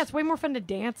went. Well, yeah, it's way more fun to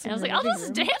dance. And I was like, I'll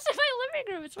just dance in my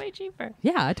living room. It's way cheaper.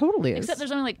 Yeah, it totally is. Except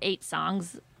there's only like 8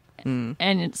 songs, and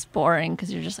it's boring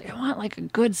because you're just like, I want like a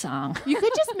good song. You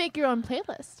could just make your own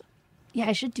playlist. Yeah,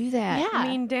 I should do that. Yeah. I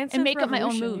mean, dance And make up my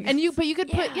own moves. And you could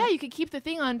put Yeah. you could keep the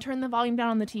thing on, turn the volume down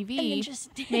on the TV, And then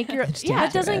just make your Just yeah.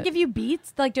 dance. That doesn't it. give you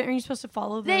beats. Like, aren't you supposed to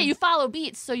follow the? Yeah, you follow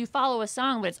beats, so you follow a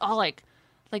song, but it's all like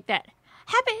that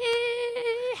happy.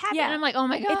 Yeah. And I'm like, oh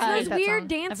my god, It's I those hate that weird song.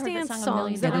 dance I've heard that dance song a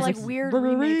million songs that are times. like weird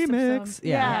Remix. remix of songs.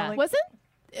 Yeah. Yeah. Wasn't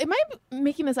am I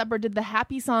making this up or did the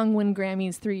happy song win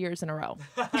Grammys 3 years in a row?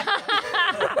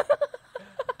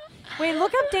 Wait,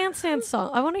 look up dance song.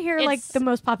 I want to hear like It's- the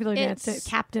most popular dance. it's-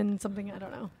 Captain something. I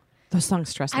don't know. Those songs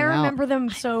stress me I out. remember them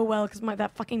so well because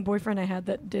that fucking boyfriend I had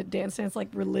that did dance like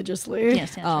religiously.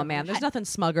 Dance Dance Oh man, there's nothing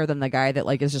smugger than the guy that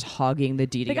like is just hogging the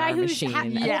DDR The guy who's machine.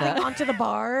 holding at the- onto the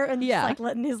bar and Yeah. just, like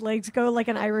letting his legs go like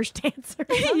an Irish dancer.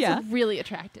 yeah, Really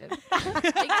attractive.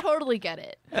 I totally get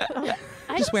it.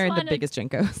 I just wearing want the biggest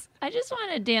jinkos. I just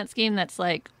want a dance game that's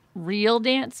like real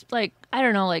dance, like I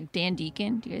don't know, like Dan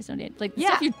Deacon. Do you guys know Dan? Like Yeah.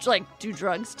 stuff you like do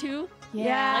drugs to.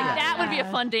 Yeah. Like that would be a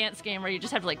Yeah. fun dance game where you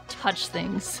just have to like touch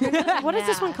things. What is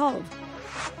this one called?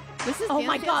 This is Oh Dance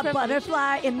my Dance god, Revolution.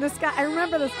 butterfly in the sky. I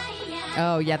remember this.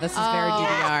 Oh yeah, this is very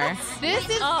DDR. This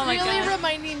is Oh my really God.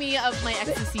 reminding me of my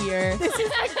ecstasy year. This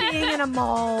is like being in a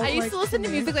mall. I used like, to listen to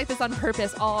music like this on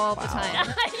purpose all the time.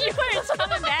 You were it's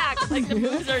coming back. Like the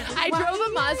moves are. I drove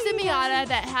a Mazda Miata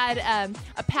that had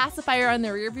a pacifier on the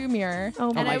rearview mirror, Oh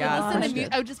and my I would gosh. listen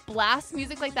to I would just blast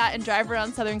music like that and drive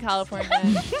around Southern California.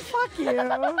 Fuck you. Oh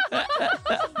my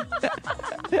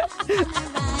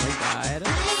god,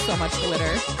 so much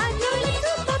glitter.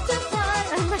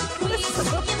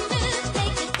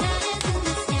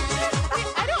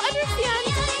 I don't understand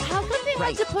how come they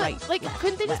had to put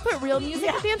couldn't they just put real music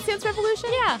in Dance Dance Revolution?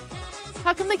 Yeah.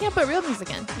 How come they can't put real music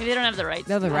in? Maybe they don't have the rights.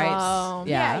 They're the rights. Oh.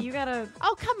 yeah. You gotta.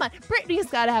 Oh come on, Britney's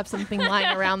got to have something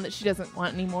lying around that she doesn't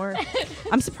want anymore.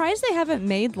 I'm surprised they haven't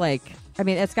made like. I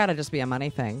mean, it's got to just be a money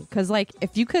thing. Because like,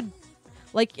 if you could,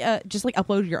 like, just like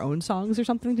upload your own songs or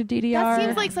something to DDR. That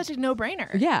seems like such a no-brainer.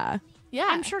 Yeah. Yeah.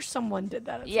 I'm sure someone did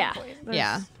that at Yeah. some point.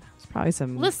 Yeah. It's probably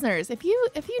some. Listeners, if you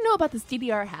know about this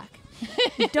DDR hack,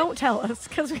 Don't tell us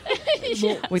because we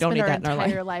don't spend need that in our life.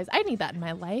 entire lives. I need that in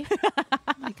my life.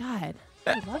 Oh my god,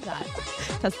 I love that.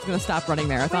 That's gonna stop running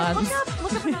marathons.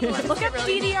 look up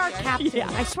really DDR captain.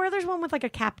 I swear there's one with like a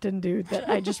captain dude that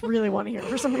I just really want to hear.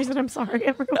 For some reason, I'm sorry,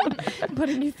 everyone. I'm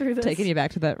putting you through this. Taking you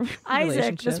back to that Isaac,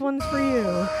 relationship. this one's for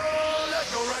you.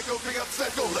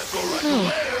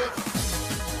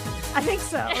 I think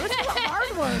so. This is a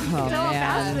hard one. You Oh, know how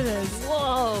man. fast it is.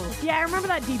 Whoa. Yeah, I remember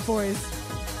that Deep Boys.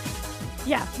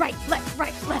 Yeah, right, left,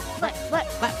 left. Left,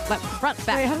 front, Wait,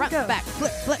 back, how'd it front, go? back,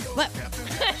 flip.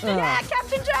 Yeah,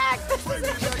 Captain Jack.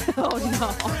 Oh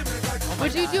no.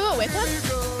 Would you do it with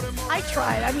him? I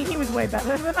tried. I mean, he was way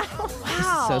better than I was.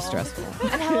 Wow. So stressful.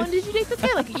 And how long did you date this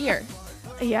guy? Like a year.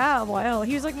 Yeah, a while.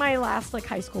 He was like my last like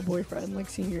high school boyfriend, like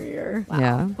senior year.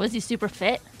 Yeah. Was he super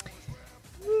fit?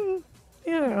 You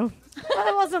know,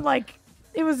 I wasn't like.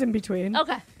 It was in between.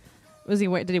 Okay.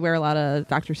 Did he wear a lot of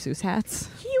Dr. Seuss hats?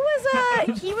 He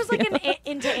was like an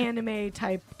into anime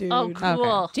type dude. Oh,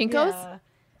 cool. Jinkos? Yeah.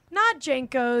 Not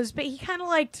Jenkos, but he kind of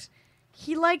liked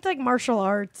like martial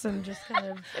arts and just kind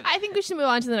of. I think we should move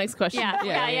on to the next question.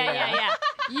 Yeah.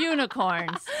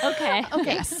 Unicorns. Okay.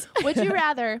 Okay. Would you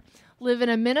rather live in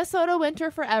a Minnesota winter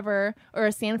forever or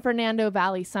a San Fernando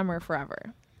Valley summer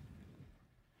forever?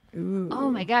 Ooh. Oh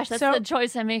my gosh, that's the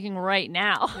choice I'm making right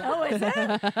now. Oh, is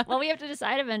it? Well, we have to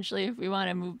decide eventually if we want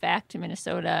to move back to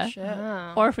Minnesota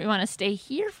Oh. or if we want to stay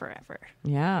here forever.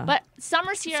 Yeah. But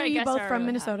summers here, So I you guess, both are from really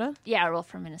Minnesota? hot. Yeah, we're both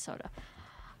from Minnesota.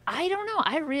 I don't know.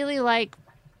 I really like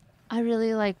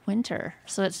winter,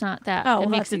 so it's not that. Oh, it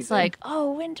makes that's it easy. like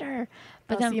winter.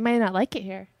 But So then you might not like it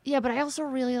here. yeah, but I also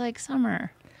really like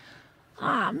summer.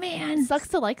 Ah man, It sucks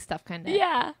to like stuff, kind of.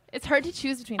 yeah, It's hard to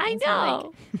choose between I things. you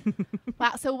know. like.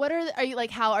 Wow. So what are you like?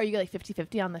 How are you like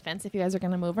 50-50 on the fence if you guys are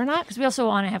going to move or not? Because we also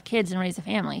want to have kids and raise a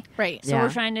family. Right. So Yeah. we're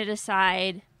trying to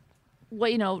decide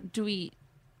what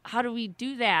how do we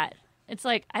do that? It's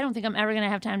like I don't think I'm ever gonna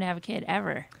have time to have a kid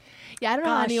ever. Yeah, I don't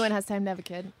know how Gosh. anyone has time to have a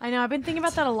kid. I know. I've been thinking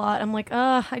about that a lot. I'm like,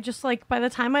 I just like by the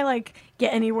time I like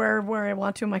get anywhere where I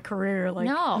want to in my career, like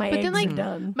No. my But eggs then, like, are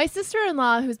done. My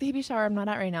sister-in-law, whose baby shower I'm not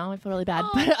at right now, I feel really bad,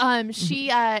 but she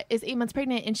is 8 months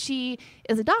pregnant and she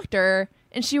is a doctor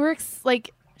and she works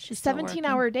like She's still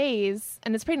 17-hour days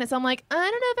and is pregnant. So I'm like, I don't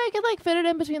know if I could like fit it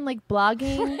in between like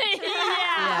blogging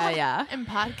yeah. and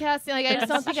podcasting. Like I just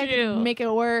don't think I true. could make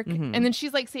it work. And then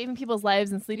she's like saving people's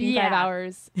lives and sleeping 5 Yeah.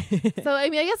 hours. So I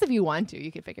mean, I guess if you want to,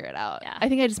 you could figure it out. Yeah. I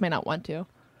think I just might not want to.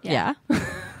 Yeah.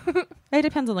 It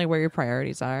depends on like where your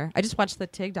priorities are. I just watched the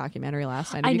Tig documentary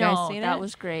last night. Have I you know guys seen that it?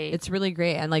 was great. It's really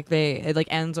great, and like it like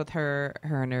ends with her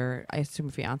and her I assume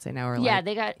fiance now or yeah, like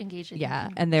they got engaged.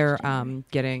 and they're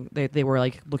getting they were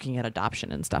like looking at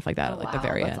adoption and stuff like that Oh, at like the wow,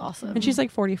 very that's end. awesome. And she's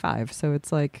like 45, so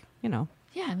it's like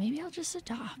Yeah, maybe I'll just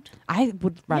adopt. I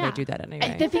would rather Yeah. do that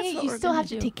anyway. The thing That's is, what you we're still gonna have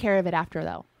to do. take care of it after,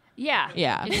 though. Yeah.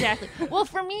 Yeah. Exactly. Well,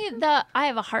 for me, I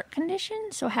have a heart condition,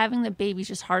 so having the baby's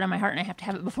just hard on my heart, and I have to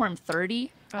have it before I'm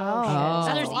 30. Oh.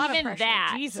 So there's a lot of even pressure.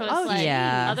 that. Jesus. So it's Oh, like,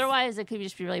 yeah. otherwise it could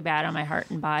just be really bad on my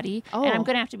heart and body. Oh. And I'm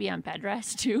going to have to be on bed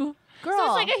rest too. Girl. So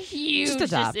it's like a huge just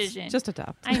adopt. decision. Just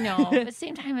adopt. I know. But at the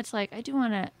same time, it's like, I do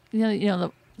want to,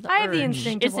 the I have the urge.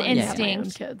 instinct. It's of the wanting to have my own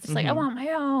instinct. kids. It's like, I want my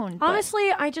own. but-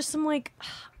 Honestly, I just am like,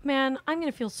 man, I'm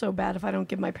gonna feel so bad if I don't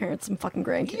give my parents some fucking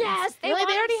grandkids. yes, they, Really? They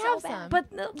want already so have bad.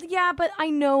 some. But I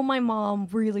know my mom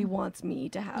really wants me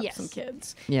to have Yes. some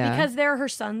kids. Yeah. Because they're her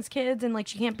son's kids, and like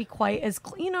she can't be quite as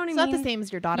you know what I It's mean. not the same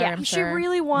as your daughter, Yeah. I'm She sure.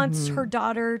 really wants her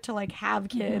daughter to like have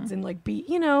kids and like be,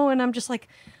 and I'm just like,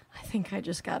 I think I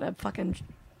just gotta fucking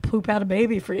poop out a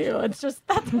baby for you. It's just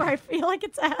that's where I feel like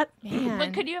it's at. Man.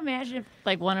 But could you imagine if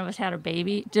like one of us had a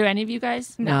baby? Do any of you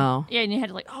guys? No. Yeah, and you had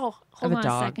to like, hold have a on a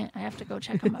dog. second. I have to go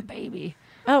check on my baby.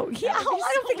 Oh yeah, I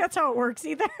don't think that's how it works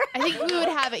either. I think we would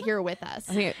have it here with us.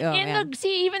 I think man.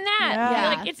 See, even that. Yeah.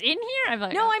 You're like, it's in here. I'm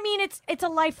like, No, I mean it's a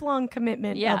lifelong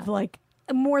commitment Yeah. of like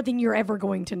more than you're ever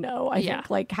going to know. I Yeah. think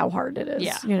like how hard it is.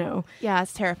 Yeah. Yeah,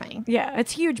 it's terrifying. Yeah,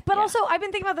 it's huge. But Yeah. also, I've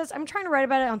been thinking about this. I'm trying to write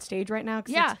about it on stage right now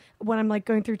because Yeah. it's what I'm like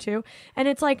going through too. And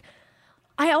it's like,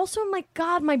 I also am like,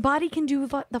 God, my body can do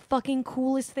the fucking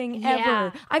coolest thing Yeah.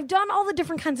 ever. I've done all the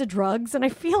different kinds of drugs, and I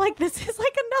feel like this is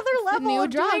like another level new of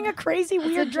drug. doing a crazy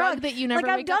weird a drug that you never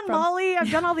like I've wake up done from. Molly, I've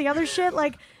done all the other shit.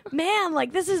 Like, man,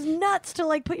 like this is nuts to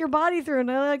like put your body through, and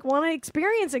I like want to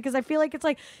experience it because I feel like it's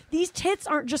like these tits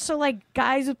aren't just so like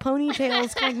guys with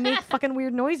ponytails can like make fucking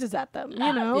weird noises at them,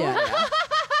 Yeah.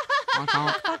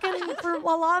 fucking for a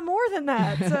lot more than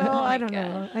that. So I don't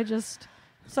know. I just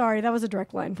sorry, that was a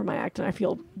direct line from my act, and I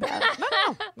feel bad.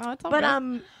 No, it's all But good.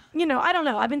 I don't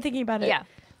know. I've been thinking about it Yeah.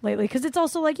 lately because it's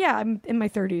also like, yeah, I'm in my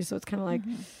 30s, so it's kind of like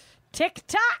tick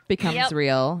tock. becomes Yep.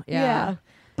 real. Yeah.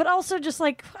 But also just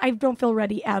like I don't feel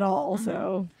ready at all.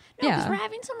 So because Yeah. we're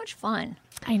having so much fun.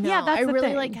 I know. Yeah, that's I the really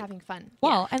thing. like having fun.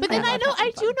 Well, and But then I love know having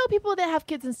I do fun. know people that have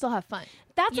kids and still have fun.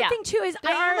 that's Yeah. the thing too is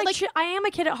There I am are, like- I am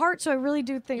a kid at heart, so I really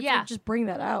do think Yeah. like, just bring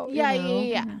that out. you Yeah,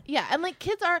 know? yeah. And like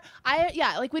kids are,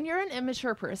 like when you're an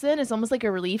immature person, it's almost like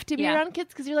a relief to be Yeah. around kids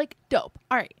because you're like, dope.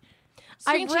 All right.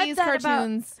 String I've read cheese, that about-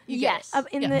 cartoons. you get Yes.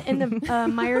 it. In the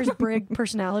Myers-Briggs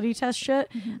personality test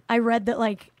shit, I read that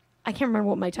like I can't remember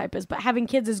what my type is, but having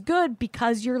kids is good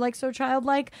because you're like so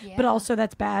childlike, but Yeah. also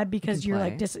that's bad because You you're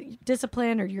can like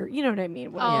disciplined or you're you know what I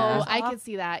mean. When Oh, it goes I off. could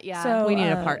see that. Yeah. So We need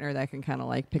a uh, partner that can kind of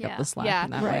like pick yeah. up the slack Yeah.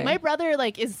 in that Right. way. My brother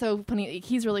like is so funny. Like,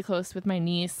 he's really close with my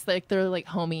niece. Like they're like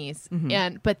homies,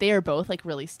 but they are both like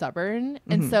really stubborn.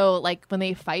 And so like when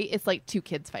they fight, it's like two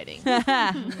kids fighting.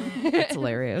 It's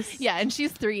hilarious. Yeah, and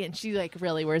she's 3, and she like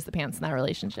really wears the pants in that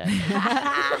relationship.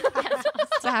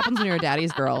 That's what happens when you're a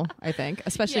daddy's girl, I think,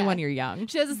 especially Yeah. when you're young.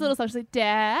 She has this little song. She's like,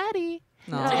 "Daddy,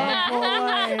 No.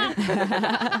 Oh,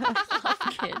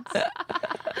 boy. Kids.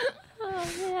 Oh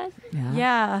man.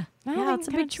 Yeah. I Yeah, think it's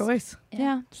a big kids- choice.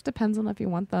 Yeah, just depends on if you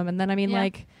want them. And then I mean, Yeah.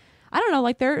 like, I don't know,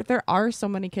 like there are so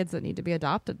many kids that need to be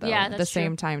adopted though. Yeah, at the that's true.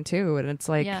 same time too, and it's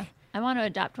like, Yeah. I want to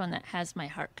adopt one that has my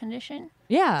heart condition.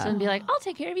 yeah. So and be like, I'll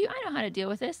take care of you. I know how to deal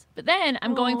with this. But then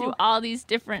I'm going through all these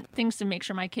different things to make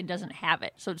sure my kid doesn't have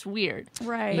it. So it's weird.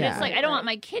 Right. But Yeah. it's like, I don't want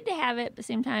my kid to have it. At the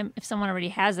same time, if someone already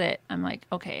has it, I'm like,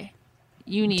 okay,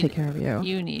 you need Take care of you.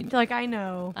 You need. Like, I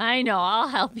know. I know. I'll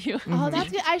help you. Oh,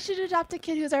 that's good. I should adopt a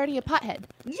kid who's already a pothead.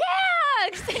 Yeah.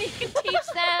 'Cause then you can teach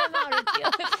them how to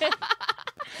deal with it.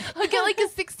 I'll get like a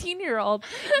 16-year-old.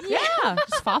 Yeah,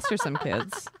 just foster some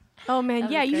kids. Oh, man.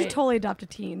 That'd Yeah, be you should great. tody adopt a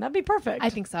teen. That'd be perfect. I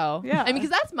think so. Yeah. I mean,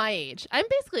 because that's my age. I'm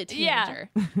basically a Yeah. teenager.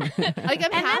 Like I'm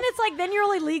And half. then it's like, then you're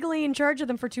only legally in charge of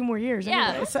them for 2 more years. Yeah.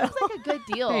 Anyway, so. That's like a good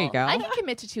deal. There you go. I can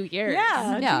commit to 2 years.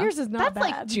 Yeah, Yeah. 2 years is not That's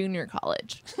bad. like junior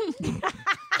college.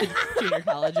 Junior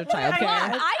college of childcare.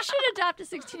 I should adopt a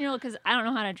 16-year-old because I don't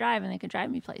know how to drive and they could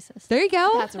drive me places. There you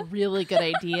go. That's a really good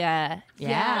idea.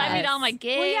 Yeah. I mean, all my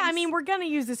gigs. Well, yeah, I mean, we're going to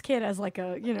use this kid as like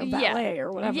a, Yeah. valet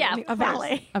or whatever. Yeah, I mean, of a course.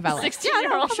 valet. a valet.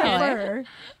 16-year-old Chauffeur.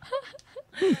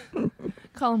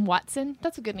 Call him Watson.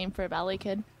 That's a good name for a ballet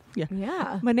kid.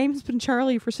 Yeah. My name's been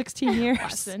Charlie for 16 years.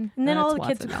 Watson. And then No, all the it's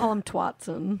kids would Watson. call him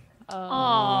Twatson.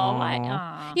 Oh, my.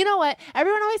 Aw. You know what?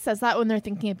 Everyone always says that when they're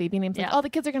thinking of baby names. Like, Yeah. oh, the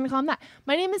kids are going to call him that.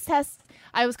 My name is Tess.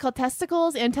 I was called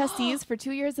Testicles and Testes for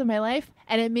 2 years of my life,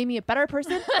 and it made me a better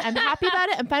person. I'm happy about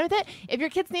it. I'm fine with it. If your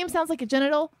kid's name sounds like a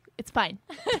genital, it's fine.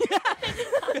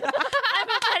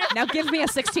 Now give me a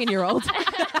 16-year-old.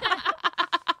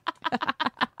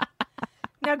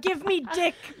 Now give me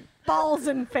dick, balls,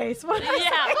 and face. What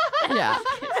Yeah. Yeah.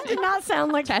 that did not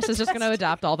sound like Tess is just going to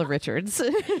adopt all the Richards.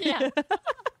 Yeah.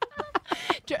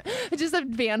 Just a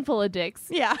van full of dicks.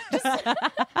 Yeah.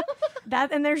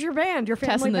 that. And there's your band, your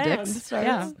Tess family and the band. Dicks. So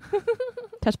Yeah.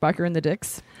 Tess Barker and the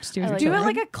Dicks. Just doing I like do it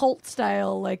children. like a cult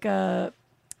style, like a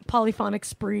polyphonic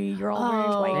spree. You're all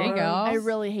wearing white there you go. robes. I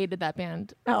really hated that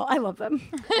band. Oh, I love them.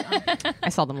 I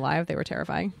saw them live. They were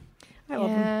terrifying. I love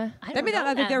them. Yeah. I mean,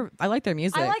 I think I like their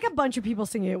music. I like a bunch of people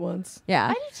singing at once. Yeah.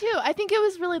 I do too. I think it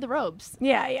was really the robes.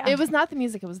 Yeah, yeah. It was not the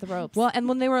music, it was the robes. Well, and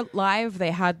when they were live,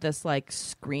 they had this like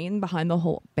screen behind the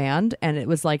whole band, and it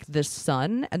was like this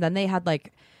sun, and then they had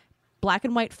like black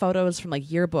and white photos from like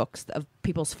yearbooks of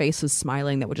people's faces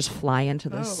smiling that would just fly into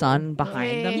the sun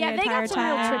behind them. yeah, they got some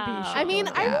real trippy shit. I mean,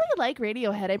 going I on. really like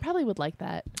Radiohead. I probably would like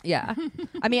that. Yeah.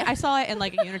 I mean, I saw it in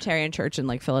like a Unitarian church in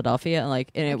like Philadelphia, and it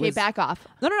Okay, was back off.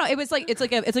 No. It was like it's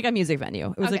like a music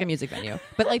venue. It was like a Okay. music venue,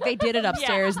 but like they did it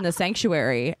upstairs in the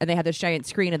sanctuary, and they had this giant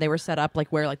screen, and they were set up like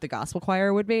where like the gospel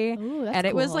choir would be, Ooh, that's and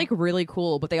it was cool. like really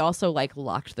cool. But they also like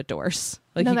locked the doors.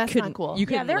 Like No, you that's not couldn't, cool. You Yeah,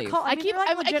 couldn't they're leave. called. I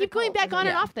keep going back on and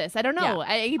Yeah. off this. I don't know. Yeah.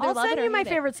 I either I'll love send it or you my hate it.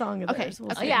 favorite song of Okay, theirs.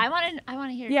 We'll okay. see. Yeah, I want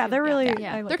to hear. Yeah, it. they're really.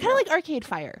 Yeah. I like They're them. kind of like Arcade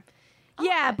Fire.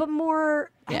 Yeah, but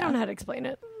more. I Yeah. don't know how to explain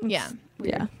it. Yeah.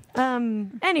 Yeah.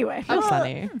 Anyway. Oh,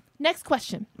 funny. Next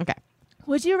question. Okay.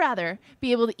 Would you rather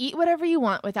be able to eat whatever you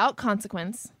want without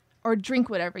consequence or drink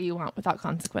whatever you want without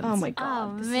consequence? Oh my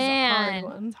god. Oh, this man. Is a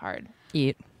hard one. It's hard.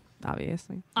 Eat,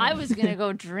 obviously. I was gonna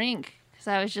go drink because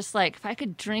I was just like, if I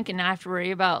could drink and not have to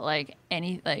worry about like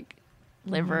any like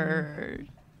liver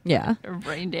Yeah. or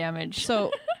brain damage.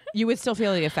 So you would still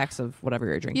feel the effects of whatever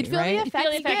you're drinking, You'd feel right? the effects.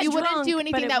 the effects. You wouldn't Drunk, do but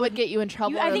anything it that would wouldn't- get you in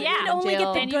trouble. I or think go you'd to only get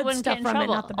jail. the And you good wouldn't stuff get in from it,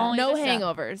 trouble. not the bad. Only No good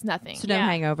stuff. hangovers, nothing. So no Yeah.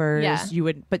 hangovers. Yeah. You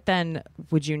would, but then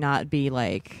would you not be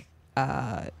like,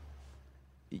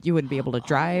 you wouldn't be able to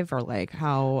drive, or like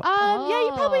how? Yeah,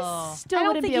 you probably Oh. still I don't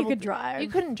wouldn't think be you able could to drive. You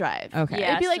couldn't drive. Okay. Yeah.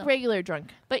 It'd be like so- regular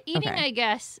drunk. But eating, Okay. I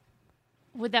guess,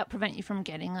 would that prevent you from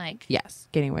getting like Yes,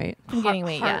 gaining weight. From getting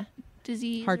weight, heart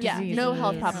disease? Heart Yeah, disease. no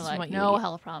health Or, problems Like, from what you no eat.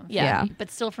 health problems. Yeah. Yeah. But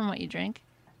still from what you drink.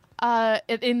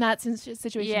 In that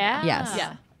situation. Yeah. Yes.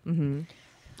 Yeah. Mm-hmm.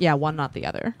 Yeah, one not the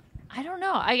other. I don't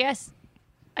know. I guess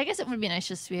it would be nice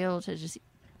just to be able to just.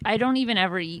 I don't even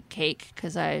ever eat cake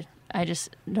because I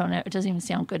just don't. It doesn't even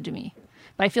sound good to me.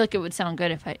 But I feel like it would sound good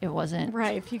if it wasn't.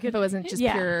 Right. If you could. If it wasn't just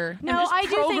Yeah. pure. No, I'm just I do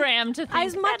think programmed to think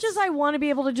as much that's- as I want to be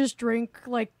able to just drink,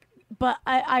 like, but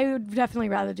I would definitely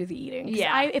rather do the eating. 'Cause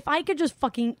Yeah. if I could just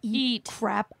fucking eat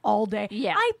crap all day.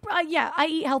 Yeah. I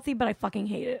eat healthy, but I fucking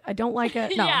hate it. I don't like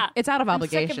it. No, Yeah. it's out of I'm sick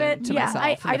obligation of it. to Yeah,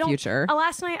 myself in the don't, future.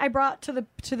 Last night I brought to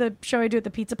the show I do at the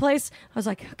pizza place. I was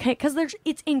like, okay, because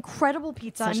it's incredible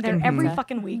pizza. I'm there every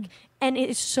fucking week, and it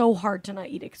is so hard to not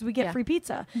eat it because we get Yeah. free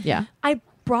pizza. Yeah. I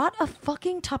brought a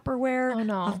fucking Tupperware Oh,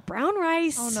 no. of brown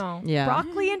rice, Oh, no. Yeah.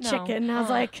 broccoli and No. chicken. And I was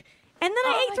like, and then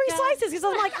I ate my 3 God. slices because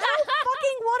I'm like, I don't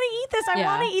fucking want to eat this. I Yeah.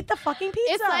 want to eat the fucking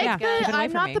pizza. It's like Yeah, keep it the away I'm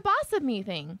from not me. the boss of me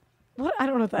thing. What? I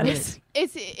don't know what that is.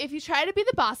 It's if you try to be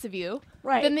the boss of you,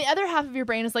 Right. then the other half of your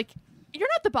brain is like, you're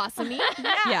not the boss of me.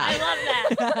 Yeah. I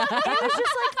love that. It was just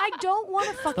like, I don't want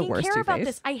to fucking worst care about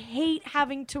two-face. this. I hate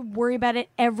having to worry about it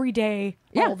every day,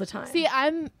 all the time. See,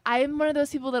 I'm one of those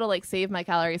people that'll like save my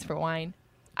calories for wine.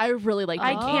 I really like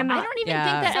I drinking. cannot. I don't even Yeah.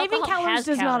 think that Saving alcohol calories has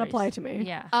does not calories. apply to me.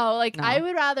 Yeah. Oh, like No. I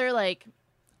would rather like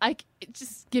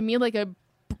just give me like a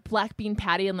black bean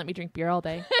patty and let me drink beer all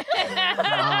day.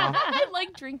 I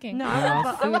like drinking. No, No,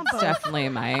 I want food's both. definitely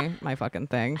my fucking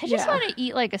thing. I just Yeah. want to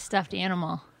eat like a stuffed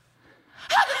animal.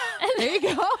 There you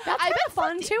go. That's kind of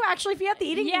fun too. Actually, if you have the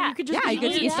eating, Yeah. you could just Yeah, you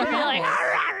could eat eat stuff Yeah.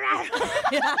 animals.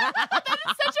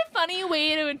 Such a funny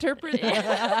way to interpret it.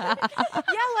 Yeah,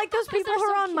 like those people who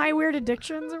are on My Weird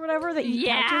Addictions or whatever that eat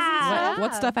couches and Yeah. stuff.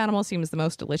 What stuffed animal seems the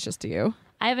most delicious to you?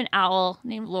 I have an owl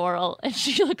named Laurel, and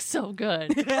she looks so good.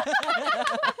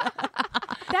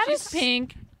 That She's is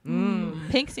pink.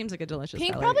 Pink seems like a delicious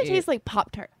Pink color probably to eat. tastes like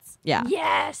Pop-Tarts. Yeah.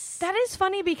 Yes. that is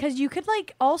funny because you could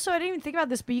like also I didn't even think about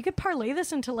this, but you could parlay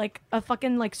this into like a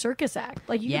fucking like circus act.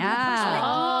 Like you could be the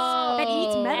person that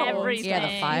eats metal. and everything. stuff. Yeah, the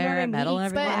You know fire what I and metal mean?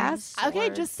 and But everything. Glass. okay,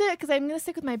 Or- just because I'm going to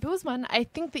stick with my booze one. I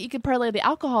think that you could parlay the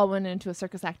alcohol one into a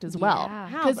circus act as well. Yeah.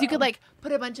 How, Because you though? could like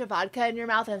put a bunch of vodka in your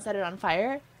mouth and set it on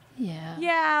fire. Yeah.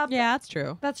 Yeah, Yeah, that's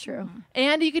true. that's true.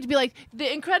 And you could be like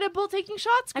the incredible taking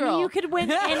shots I girl. mean, you could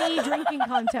win any drinking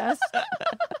contest.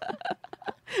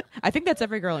 I think that's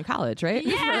every girl in college, right?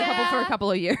 Yeah. For a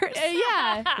couple of years.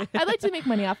 Yeah. I'd like to make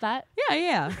money off that.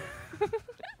 Yeah.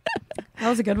 That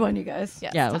was a good one, you guys.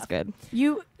 Yeah, Yeah, it it's was tough. good.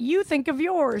 You think of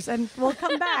yours, and we'll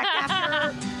come back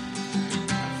after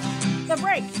the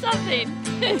break. Something.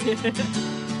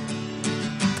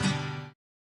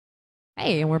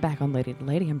 Hey, and we're back on Lady to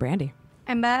Lady and Brandy.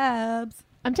 And Babs.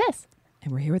 I'm Tess.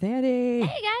 And we're here with Andy.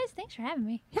 Hey guys, thanks for having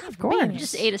me. Yeah, of I course.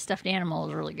 just ate a stuffed animal. It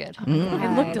was really good.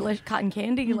 It looked delicious. Cotton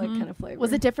candy, like kind of flavor.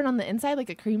 Was it different on the inside, like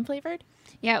a cream flavored?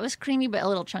 Yeah, it was creamy but a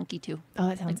little chunky too. Oh,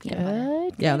 that sounds peanut butter.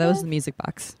 good. Yeah, that was the music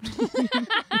box.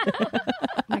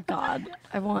 My God,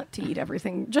 I want to eat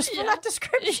everything just from that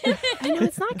description. I know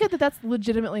it's not good that that's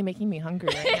legitimately making me hungry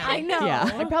right now. I know. Yeah.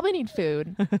 I probably need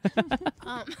food.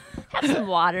 Have some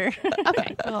water.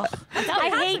 Okay. Ugh. I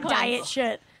hate diet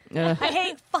shit. I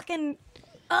hate fucking.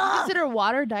 Consider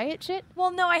water diet shit. Well,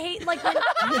 no, I hate like. When, yes,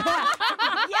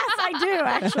 I do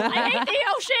actually. I hate the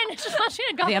ocean. It's just not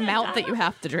gonna go. The amount that you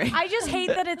have to drink. I just hate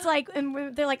that it's like,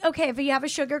 and they're like, okay, if you have a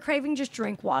sugar craving, just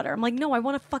drink water. I'm like, no, I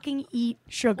want to fucking eat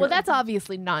sugar. Well, that's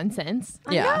obviously nonsense.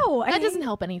 I Yeah. know. That I doesn't hate-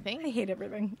 help anything. I hate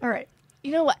everything. All right.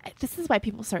 You know what? This is why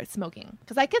people start smoking.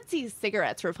 Because I could see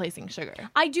cigarettes replacing sugar.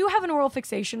 I do have an oral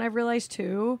fixation, I've realized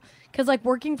too. Because, like,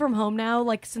 working from home now,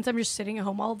 like, since I'm just sitting at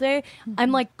home all day,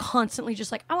 I'm, like, constantly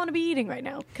just like, I want to be eating right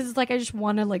now. Because it's like, I just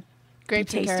want to, like,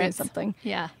 Grapes be and tasting carrots. something.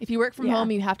 Yeah. If you work from Yeah. home,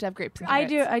 you have to have grapes and I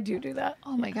carrots. do that.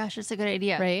 Oh my gosh, that's a good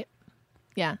idea. Right?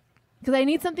 Yeah. Because I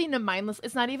need something to mindless.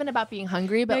 It's not even about being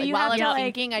hungry, but No, like, you while have I'm to, like-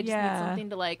 thinking, I just yeah. need something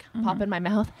to like pop in my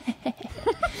mouth.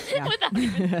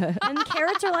 And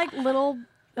carrots are like little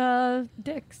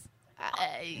dicks.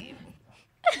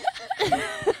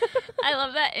 I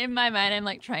love that. In my mind, I'm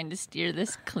like trying to steer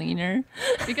this cleaner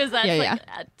because that's Yeah,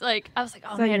 like I was like,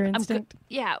 oh that man, your I'm instinct?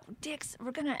 yeah, dicks.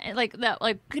 We're gonna like that.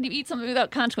 Like, could you eat something without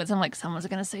consequence? I'm like, someone's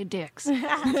gonna say dicks. And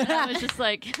I was just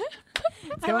like,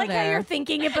 I like how there. you're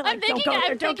thinking it, but like, I'm thinking, don't go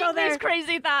there. I'm Don't thinking go there. these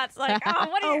crazy thoughts. Like, oh,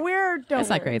 what are Oh, you? don't It's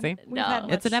not worry. crazy. We've No. had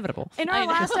It's much- inevitable. In our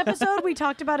last episode, we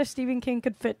talked about if Stephen King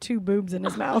could fit two boobs in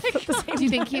his mouth at the same Do you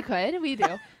think he could? We do.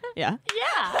 Yeah.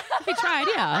 Yeah. He tried,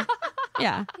 yeah.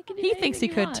 Yeah. can do He thinks he anything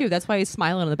he could wants. too. That's why he's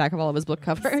smiling on the back of all of his book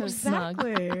covers. Snug.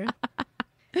 Exactly.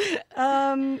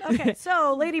 Okay,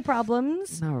 so lady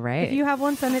problems. All right. If you have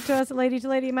one, send it to us at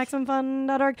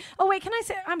ladytolady@maximumfun.org. Oh wait, can I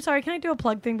say? I'm sorry. Can I do a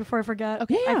plug thing before I forget?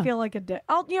 Okay. I Yeah. feel like a dick.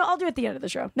 I'll do it at the end of the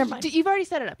show. Never mind. You've already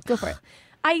set it up. Go for it.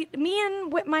 Me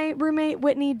and my roommate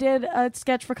Whitney did a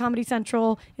sketch for Comedy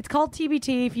Central. It's called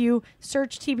TBT. If you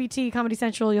search TBT Comedy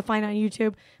Central, you'll find it on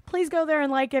YouTube. Please go there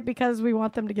and like it because we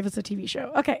want them to give us a TV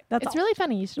show. Okay, that's It's all. really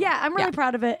funny. You should Yeah, I'm really Yeah.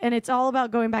 proud of it, and it's all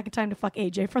about going back in time to fuck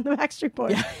AJ from the Backstreet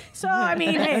Boys. So I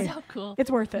mean, hey, So cool.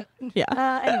 it's worth it. Yeah.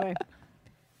 Anyway.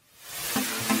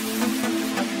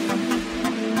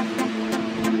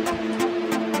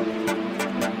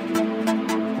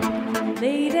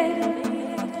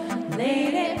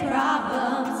 Lady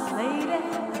problems,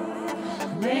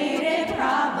 lady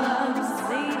problems,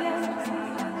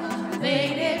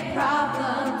 lady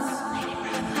problems.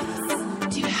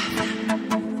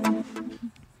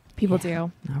 People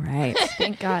do. All right.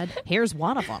 Thank God. Here's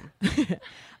one of them.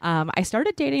 I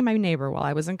started dating my neighbor while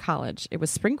I was in college. It was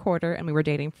spring quarter, and we were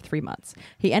dating for 3 months.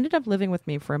 He ended up living with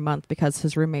me for a month because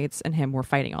his roommates and him were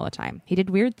fighting all the time. He did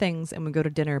weird things and would go to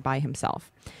dinner by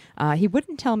himself. He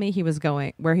wouldn't tell me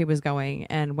where he was going,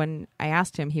 and when I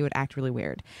asked him, he would act really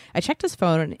weird. I checked his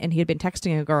phone, and he had been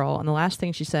texting a girl, and the last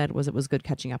thing she said was it was good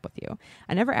catching up with you.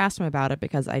 I never asked him about it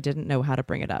because I didn't know how to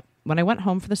bring it up. When I went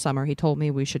home for the summer, he told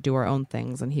me we should do our own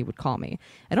things, and he would call me.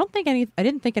 I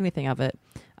didn't think anything of it,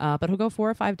 but he'll go 4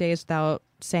 or 5 days without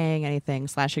saying anything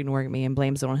 / ignoring me and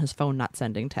blames it on his phone not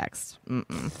sending texts.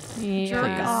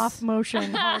 Jerk off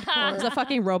motion. Hardcore. It's a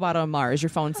fucking robot on Mars.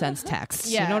 Your phone sends texts.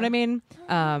 Yeah. You know what I mean?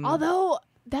 Although,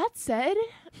 that said,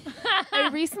 I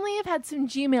recently have had some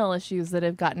Gmail issues that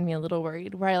have gotten me a little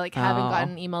worried, where I haven't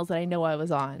gotten emails that I know I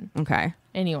was on. Okay.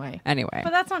 Anyway.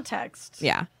 But that's not text.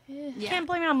 Yeah. You can't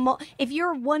blame it on if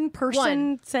you're one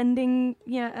person sending.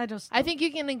 Yeah, I think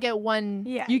you can get one.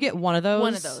 Yeah, You get one of those.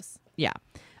 One of those. Yeah.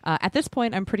 At this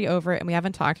point, I'm pretty over it, and we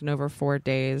haven't talked in over 4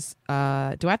 days. Do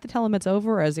I have to tell him it's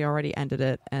over, or has he already ended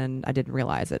it, and I didn't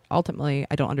realize it? Ultimately,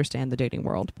 I don't understand the dating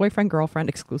world. Boyfriend, girlfriend,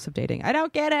 exclusive dating. I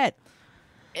don't get it.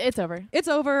 It's over. It's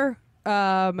over.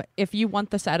 If you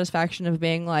want the satisfaction of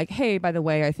being like, hey, by the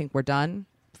way, I think we're done,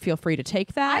 feel free to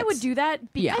take that. I would do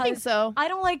that because I think so. I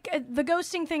don't like the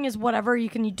ghosting thing is whatever. You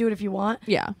can do it if you want.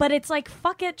 Yeah. But it's like,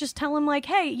 fuck it. Just tell him like,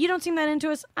 hey, you don't seem that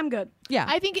into us. I'm good. Yeah.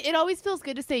 I think it always feels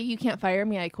good to say, you can't fire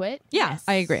me, I quit. Yeah,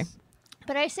 I agree.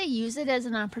 But I say use it as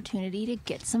an opportunity to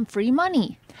get some free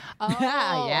money. Oh, What is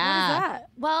that?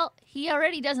 Well, he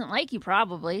already doesn't like you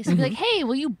probably. So be like, hey,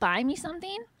 will you buy me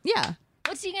something? Yeah.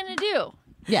 What's he going to do?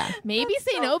 Yeah. Maybe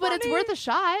say no, but it's worth a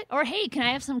shot. Or, hey, can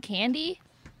I have some candy?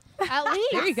 At least.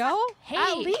 There you go. Hey,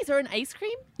 At least. Or an ice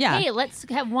cream. Yeah. hey, let's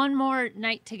have one more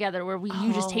night together where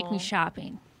you just take me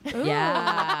shopping.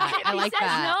 Yeah. I like he says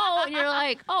that. no, and you're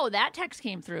like, oh, that text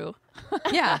came through.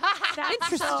 Yeah. That's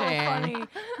Interesting. so funny.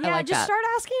 Yeah, like just that. start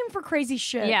asking him for crazy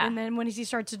shit. Yeah. And then when he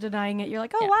starts denying it, you're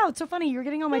like, oh, wow, it's so funny. You're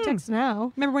getting all my texts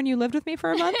now. Remember when you lived with me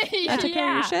for a month? I took care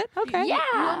of your shit? Okay. Yeah.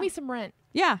 You owe me some rent.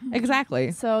 Yeah,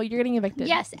 exactly. So you're getting evicted.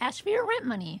 Yes, ask for your rent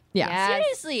money. Yeah. Yes.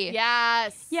 Seriously.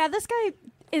 Yes. Yeah, this guy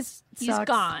He's sucks.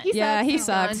 gone. He sucks.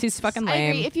 gone. He's fucking I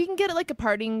agree. lame. If you can get a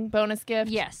parting bonus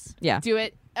gift, Yes. Yeah. do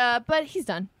it. But he's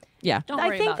done. Yeah. Don't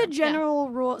worry I think about the it. general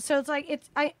rule. So it's like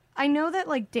I know that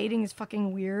like dating is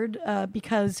fucking weird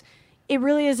because it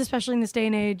really is, especially in this day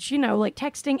and age. You know, like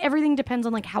texting, everything depends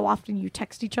on like how often you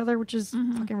text each other, which is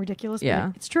fucking ridiculous. Yeah.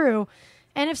 But it's true.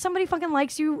 And if somebody fucking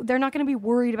likes you, they're not going to be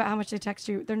worried about how much they text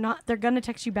you. They're going to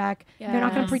text you back. They're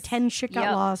not going to Yes. pretend shit got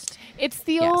Yep. lost. It's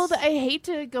the Yes. old, I hate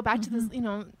to go back to this,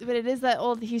 but it is that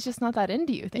old, he's just not that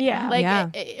into you thing. Yeah. Like, Yeah.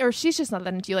 or she's just not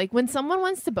that into you. Like, when someone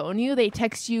wants to bone you, they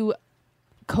text you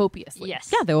copiously. Yes.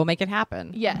 Yeah, they will make it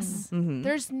happen. Yes.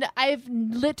 I've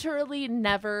literally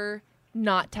never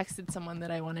not texted someone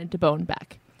that I wanted to bone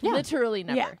back. Yeah. Literally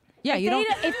never. Yeah. Yeah, if you don't.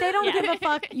 If they don't give a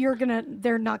fuck,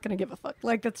 they're not going to give a fuck.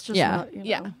 Like that's just Yeah. not, you know.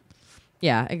 Yeah.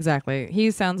 Yeah, exactly. He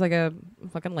sounds like a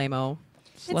fucking lame-o.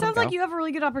 Just It let him sounds like go. you have a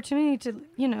really good opportunity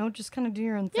to, just kind of do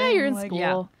your own thing. Yeah, you're in like,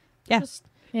 school. Yeah. Just,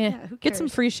 Yeah. who Get some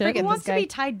cares? free shit. Forget Who this wants to guy. be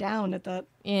tied down at that?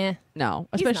 Yeah. No,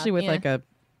 He's especially not, with yeah. like a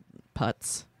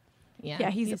putz. Yeah. Yeah,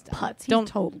 he's a done. putz. He's Don't-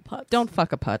 total putz. Don't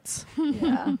fuck a putz.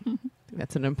 Yeah.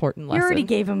 That's an important You lesson. already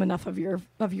gave him enough of your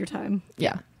time.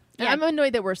 Yeah. Yeah. I'm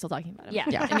annoyed that we're still talking about him. Yeah.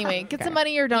 Yeah. Anyway, get Okay. some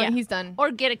money or don't. Yeah. He's done.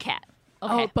 Or get a cat.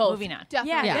 Okay, both. moving on.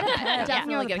 Definitely. Yeah, get a pet.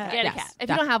 Definitely Yeah. get a cat. Get a Yes. cat. If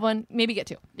you don't have one, maybe get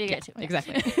two. You get to.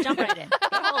 Exactly. Jump right in.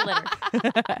 Get a whole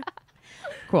litter.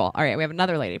 Cool. All right, we have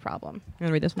another lady problem. You want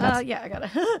to read this one? Yeah, I got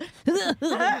it.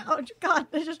 Oh, God.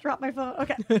 I just dropped my phone.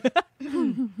 Okay.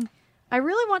 I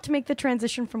really want to make the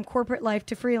transition from corporate life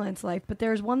to freelance life, but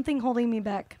there's one thing holding me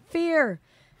back. Fear.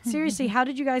 Seriously, how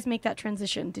did you guys make that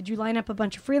transition? Did you line up a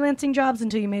bunch of freelancing jobs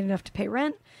until you made enough to pay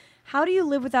rent? How do you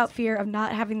live without fear of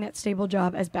not having that stable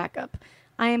job as backup?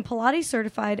 I am Pilates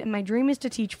certified, and my dream is to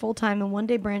teach full-time and one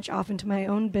day branch off into my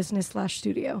own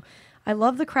business/studio. I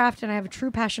love the craft, and I have a true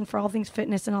passion for all things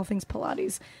fitness and all things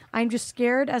Pilates. I'm just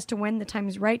scared as to when the time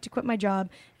is right to quit my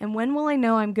job, and when will I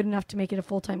know I'm good enough to make it a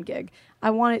full-time gig? I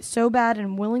want it so bad, and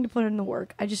I'm willing to put in the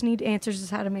work. I just need answers as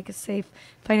to how to make a safe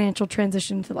financial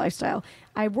transition to lifestyle.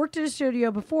 I've worked at a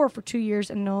studio before for 2 years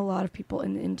and know a lot of people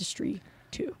in the industry,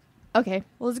 too. Okay.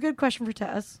 Well, it's a good question for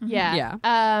Tess. Yeah.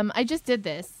 Yeah. I just did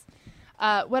this.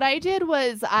 What I did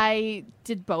was I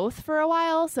did both for a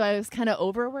while, so I was kind of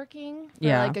overworking for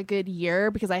Yeah. like a good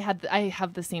year because I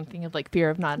have the same thing of like fear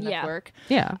of not enough work.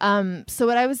 Yeah. So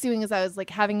what I was doing is I was like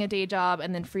having a day job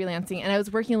and then freelancing, and I was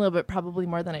working a little bit probably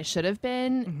more than I should have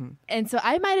been. And so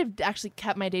I might have actually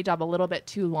kept my day job a little bit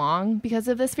too long because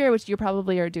of this fear, which you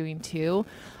probably are doing too.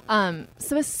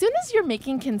 So as soon as you're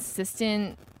making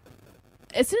consistent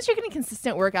as soon as you're getting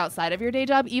consistent work outside of your day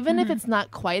job, even if it's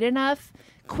not quite enough,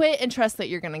 quit and trust that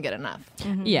you're going to get enough.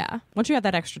 Yeah. Once you have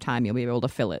that extra time, you'll be able to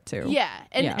fill it too. Yeah.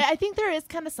 And Yeah. I think there is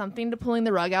kind of something to pulling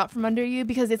the rug out from under you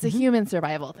because it's a human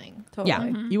survival thing. Totally.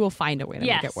 Yeah. You will find a way to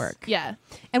make it work. Yeah.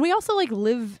 And we also like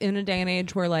live in a day and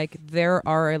age where like there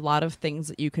are a lot of things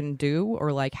that you can do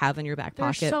or like have in your back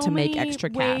There's pocket so to make many extra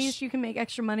ways cash. you can make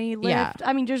extra money. Lyft. Yeah.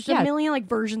 I mean, there's Yeah. a million like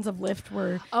versions of Lyft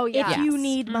where if you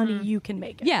need money, you can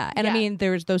make it. Yeah, and I Yeah. mean,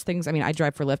 there's those things. I mean, I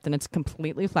drive for Lyft, and it's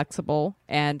completely flexible.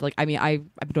 And like, I mean,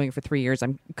 I've been doing it for 3 years.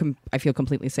 I feel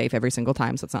completely safe every single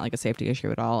time, so it's not like a safety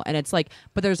issue at all. And it's like,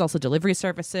 but there's also delivery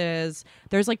services.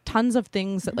 There's like tons of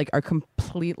things that like are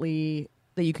completely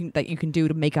that you can do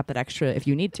to make up that extra if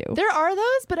you need to. There are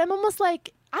those, but I'm almost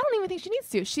like, I don't even think she needs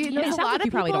to. She It knows a sounds lot like of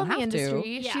you probably people in don't the have to.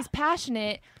 industry. Yeah. She's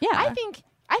passionate. Yeah.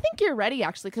 I think you're ready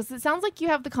actually because it sounds like you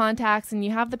have the contacts and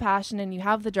you have the passion and you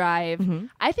have the drive.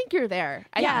 I think you're there.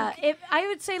 Yeah, if I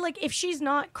would say like if she's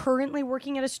not currently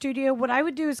working at a studio, what I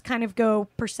would do is kind of go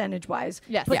percentage wise.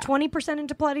 Yes. Put Yeah. 20%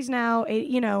 into Pilates now,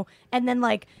 and then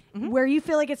like where you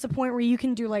feel like it's the point where you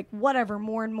can do like whatever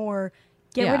more and more.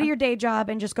 Get Yeah. rid of your day job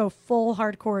and just go full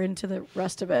hardcore into the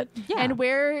rest of it. Yeah. And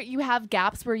where you have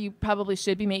gaps where you probably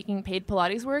should be making paid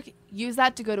Pilates work, use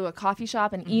that to go to a coffee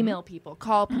shop and email people,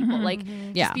 call people, like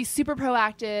Yeah. just be super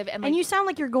proactive. And, like, And you sound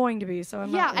like you're going to be, so I'm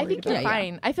yeah, not I worried think you're about it.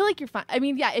 fine. I feel like you're fine. I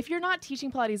mean, yeah, if you're not teaching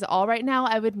Pilates at all right now,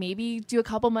 I would maybe do a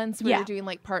couple months where Yeah. you're doing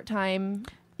like part-time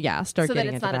yeah, start so that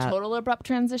getting it's into not that. a total abrupt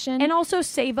transition. And also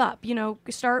save up,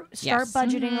 start Yes.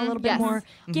 budgeting a little bit Yes. more.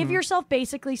 Give yourself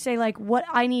basically say like what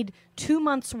I need 2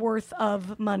 months worth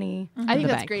of money. I think the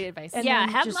that's bank. great advice. And Yeah, then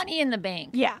have just- money in the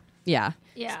bank. Yeah. Yeah.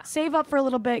 Yeah. Save up for a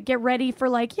little bit, get ready for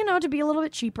like, to be a little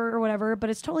bit cheaper or whatever, but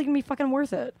it's totally gonna be fucking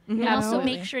worth it. And you also know?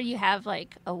 make sure you have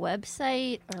like a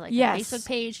website or like Yes. a Facebook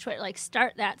page, Twitter, like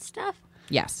start that stuff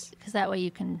Yes. because that way you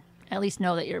can at least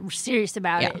know that you're serious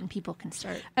about it Yeah. and people can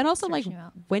start. And also, like, searching you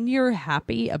out. when you're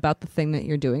happy about the thing that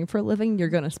you're doing for a living, you're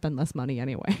going to spend less money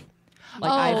anyway.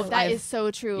 Like, that is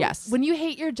so true. Yes. When you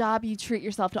hate your job, you treat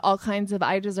yourself to all kinds of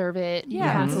I deserve it. Yeah,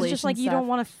 it's just consolation like you stuff. don't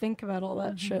want to think about all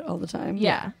that shit all the time.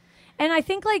 Yeah. And I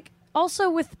think like also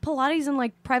with Pilates and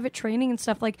like private training and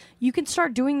stuff, like you can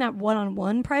start doing that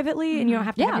one-on-one privately and you don't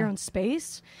have to have Yeah. your own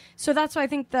space. So that's why I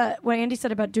think that what Andy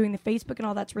said about doing the Facebook and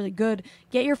all that's really good.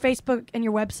 Get your Facebook and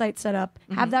your website set up,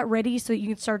 have that ready so that you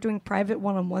can start doing private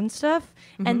one-on-one stuff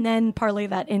and then parlay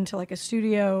that into like a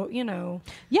studio,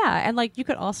 Yeah. And, like, you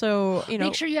could also,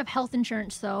 Make sure you have health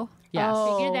insurance though. Yes.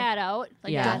 Figure that out.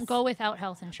 Like Yes. don't go without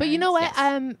health insurance. But you know what?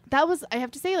 Yes. That was, I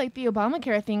have to say, like the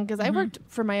Obamacare thing, because I worked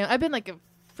for my own, I've been like a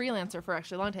freelancer for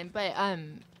actually a long time, but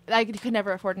I could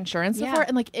never afford insurance Yeah. before.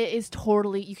 And like it is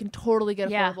totally, you can totally get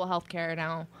Yeah. affordable health care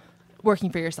now working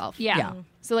for yourself. Yeah. Yeah.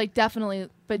 So like definitely,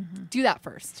 but do that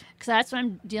first. Because that's what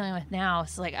I'm dealing with now.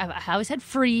 So like I always had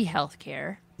free health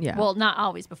care. Yeah. Well, not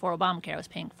always. Before Obamacare, I was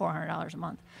paying $400 a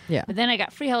month. Yeah. But then I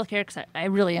got free health care because I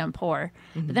really am poor.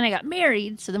 But then I got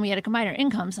married, so then we had to combine our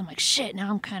incomes. I'm like, shit,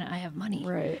 now I have money.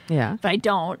 right. Yeah. But I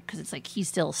don't because it's like he's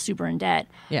still super in debt.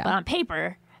 Yeah. But on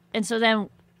paper. And so then,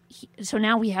 so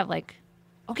now we have like,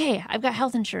 okay, I've got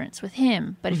health insurance with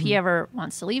him. But if he ever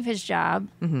wants to leave his job,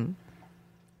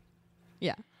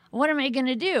 Yeah. what am I going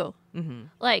to do?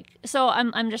 Like, so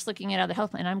I'm just looking at other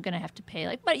health plan. I'm going to have to pay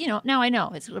like, but now I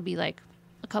know it's going to be like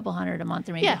a couple $100 a month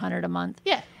or maybe Yeah. $100 a month.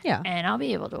 Yeah. Yeah. And I'll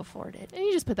be able to afford it. And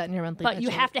you just put that in your monthly But budget. you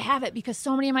have to have it because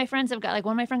so many of my friends have got like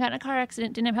one of my friends got in a car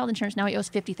accident, didn't have health insurance. Now he owes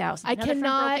 $50,000. I Another friend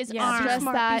broke cannot his Yeah, arm. stress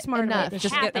smart- be that smart about enough. this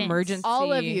Just happens. get emergency.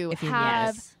 All of you if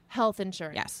have Yes. health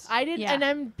insurance. Yes. I did, Yeah. and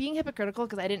I'm being hypocritical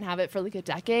because I didn't have it for like a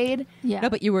decade. Yeah. No,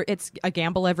 but it's a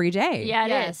gamble every day. Yeah, it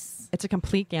is. Yes. It's a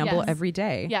complete gamble Yes. every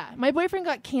day. Yeah, my boyfriend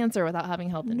got cancer without having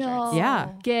health insurance. No. Yeah.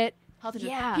 Get health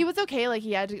insurance. Yeah. He was okay, like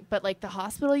he had to, but like the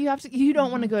hospital, you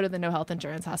don't want to go to the no health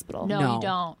insurance hospital. No, No. you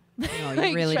don't. No, Like,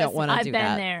 you really trust don't want to I've do been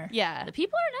that. there. Yeah, The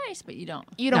people are nice, but you don't.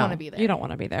 you don't No, want to be there. You don't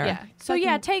want to be there. Yeah. So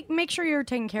yeah, make sure you're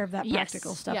taking care of that Yes.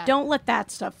 practical stuff. Yeah. Don't let that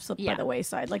stuff slip by Yeah. the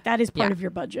wayside. Like that is part Yeah. of your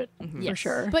budget for Yes.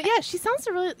 sure. But yeah, she sounds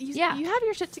to really. You have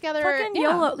your shit together. Fucking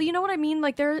Yeah. YOLO. You know what I mean?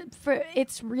 Like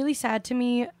it's really sad to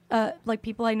me. Like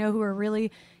people I know who are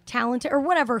really talented or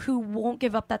whatever who won't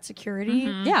give up that security.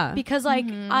 Yeah. Because like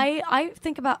I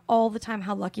think about all the time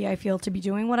how lucky I feel to be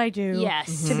doing what I do.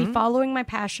 Yes. To be following my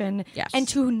passion. Yes. And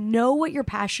to know what your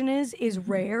passion is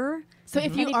rare. So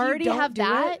if you And already don't have do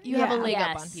that, it, you have a leg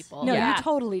up Yes. on people. No, Yeah. you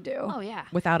totally do. Oh yeah.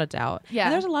 Without a doubt. Yeah.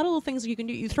 And there's a lot of little things you can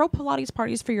do. You throw Pilates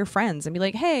parties for your friends and be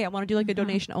like, hey, I want to do like a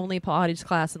donation only Pilates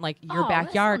class in like your Oh,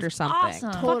 backyard that or sounds something.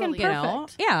 awesome. Totally. You know?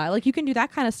 Perfect. Yeah, like you can do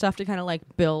that kind of stuff to kind of like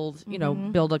build, you know,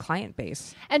 build a client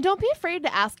base. And don't be afraid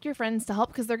to ask your friends to help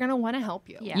because they're going to want to help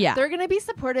you. Yeah. Yeah. They're going to be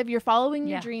supportive. You're following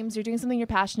your Yeah. dreams. You're doing something you're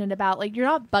passionate about. Like, you're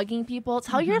not bugging people.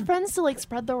 Tell your friends to, like,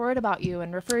 spread the word about you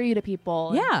and refer you to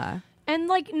people. Yeah. And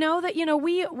like know that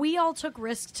we all took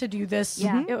risks to do this.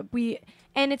 Yeah.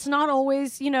 And it's not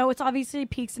always, it's obviously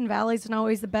peaks and valleys. It's not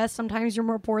always the best. Sometimes you're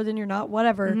more poor than you're not,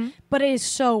 whatever. But it is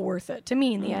so worth it to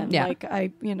me in the end. Yeah. Like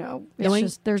it's Knowing-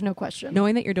 just there's no question.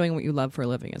 Knowing that you're doing what you love for a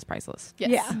living is priceless. Yes.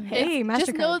 Yeah. Hey,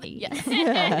 Just know MasterCard.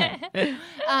 that, yes.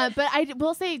 But I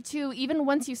will say too, even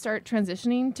once you start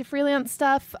transitioning to freelance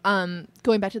stuff,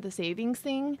 going back to the savings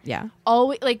thing, Yeah.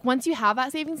 always like once you have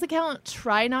that savings account,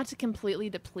 try not to completely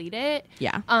deplete it.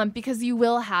 Yeah. Because you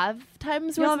will have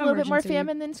times where You'll it's a have little bit more emergency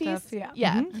famine than stuff, feast.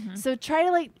 yeah. So try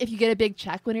to like if you get a big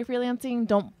check when you're freelancing,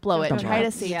 don't blow it. Don't Try blow to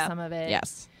it. save Yeah. some of it.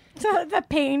 Yes. So the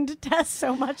pained test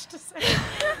so much to say.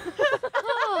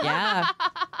 Yeah.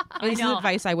 This is know.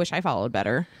 advice I wish I followed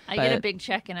better. I get a but- big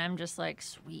check and I'm just like,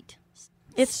 sweet.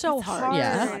 It's so hard.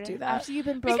 Yeah. to not do that. After you've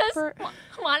been broke Because for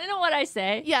want to know what I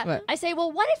say? yeah. What? I say, well,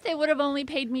 what if they would have only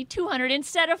paid me $200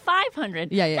 instead of $500?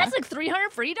 Yeah, yeah. That's like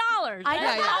 $300 free dollars. That's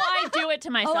yeah. how I do it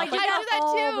to myself. I do Like, that do that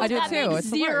all too. the I do that too. makes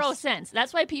It's the zero worst. sense.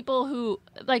 That's why people who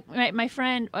like my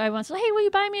friend, I once said, hey, will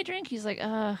you buy me a drink? He's like,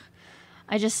 and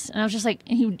I was just like,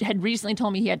 and he had recently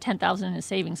told me he had 10,000 in his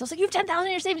savings. I was like, you have 10,000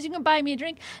 in your savings, you can buy me a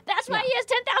drink. That's why he has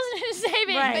 10,000 in his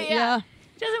savings. Right. Yeah.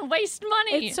 He doesn't waste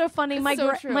money. It's so funny. It's My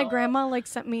so true. my grandma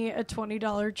sent me a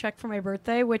 $20 check for my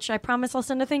birthday, which I promise I'll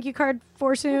send a thank you card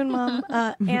for soon, Mom.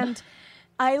 And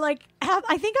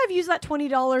I think I've used that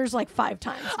 $20 like 5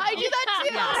 times. I do that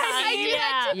too. I do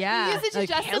that too. Yeah. You use it to Like,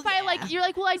 justify, like, you're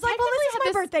like, well, I It's like, well, this is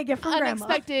my birthday gift from Grandma.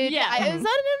 unexpected. Yeah. It was an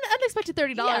unexpected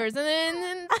 $30, and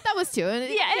then that was too. And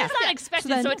yeah, it's unexpected,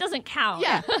 So then- so it doesn't count.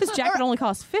 Yeah. This jacket only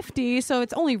costs $50, so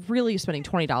it's only really spending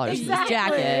 $20 for this Exactly.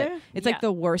 jacket. It's Yeah. like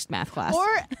the worst math class. Or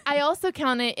I also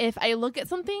count it if I look at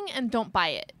something and don't buy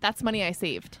it. That's money I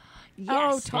saved.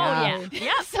 Oh, Yes. totally.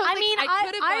 Yeah. So I like, mean, I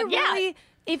could I have really,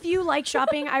 if you like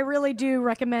shopping, I really do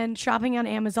recommend shopping on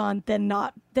Amazon than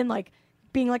like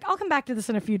being like, I'll come back to this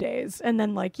in a few days. And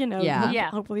then Yeah. Yeah.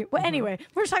 hopefully. Well, anyway,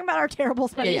 we're just talking about our terrible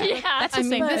spending. Yeah, yeah. Yeah. That's I the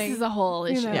mean, same this thing. is a whole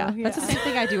issue. know. Yeah, that's the same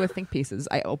thing I do with think pieces.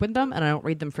 I open them and I don't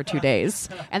read them for 2 days,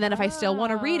 and then if I still want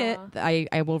to read it,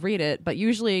 I will read it. But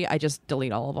usually I just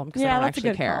delete all of them because I Yeah, don't that's a actually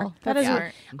good care. call. That is.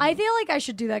 smart. I feel like I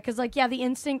should do that because, the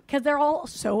instinct, because they're all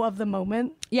so of the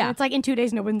moment. Yeah. And it's like in 2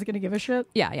 days, no one's gonna give a shit.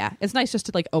 Yeah, yeah. It's nice just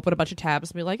to like open a bunch of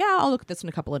tabs and be like, yeah, I'll look at this in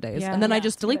a couple of days, Yeah. and then I Yeah,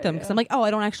 just that's a delete good them because idea. I'm like, oh,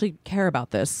 I don't actually care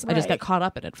about this. I just Right. got caught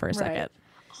up in it for a Right. second.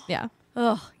 Yeah.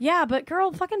 Ugh. Yeah, but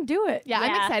girl, fucking do it. Yeah, I'm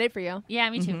Yeah. excited for you. Yeah,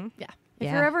 me too. Yeah. If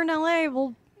Yeah. you're ever in LA,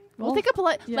 We'll take a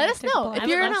Pilates. yeah, Let us take a know. Pilates If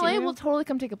you're in class. LA, we'll totally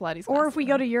come take a Pilates class. or if we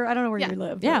go to your, I don't know where Yeah. you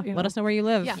live. Yeah, but, you let know. us know where you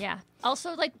live. Yeah. Yeah.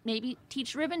 Also, like maybe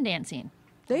teach ribbon dancing.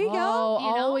 There you go. Oh,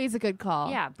 You know? always a good call.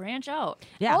 Yeah, branch out.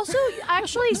 Yeah. Also,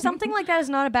 actually, something like that is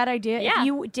not a bad idea. Yeah. If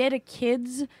you did a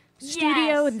kids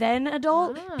studio Yes. then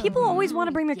adult, people always want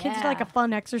to bring their kids to Yeah. like a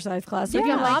fun exercise class. So Like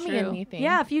if a you, mommy true. and me thing.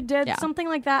 yeah, if you did Yeah. something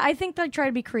like that, I think they'd try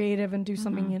to be creative and do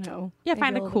something, Yeah, maybe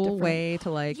find a little bit cool different. way to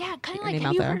like Yeah, kind get of your like, name have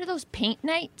out you there. heard of those paint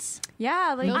nights?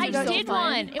 Yeah, like Those I are so did fun.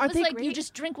 one. It Aren't was they like you great?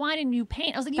 just drink wine and you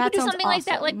paint. I was like, you That could do sounds something like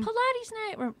that, like awesome. Pilates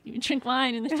night, where you drink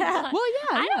wine and then Well,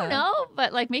 yeah, I don't yeah. know,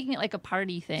 but like making it like a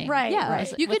party thing, Right, Yeah. right.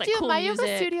 You With, could like, do cool my yoga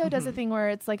music. studio does a thing where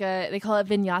it's like they call it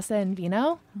vinyasa and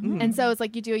vino, and so it's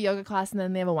like you do a yoga class and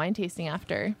then they have a wine tasting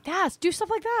after. Yes, do stuff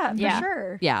like that Yeah. for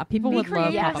sure. Yeah, people Be would love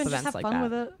creative pop-up and just events have like fun that.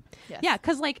 with it. Yes. Yeah,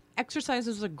 because like exercise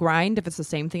is a grind if it's the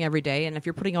same thing every day, and if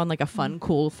you're putting on like a fun,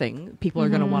 cool thing, people are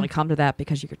going to want to come to that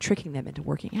because you're tricking them into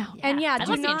working out. And I do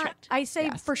love being not. tricked. I say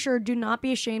Yes. for sure, do not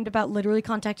be ashamed about literally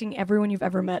contacting everyone you've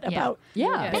ever met about.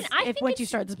 Yeah. And I think once you it's-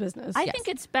 start this business. I think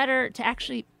it's better to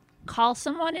actually call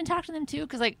someone and talk to them too,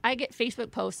 because like I get Facebook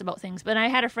posts about things, but I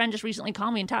had a friend just recently call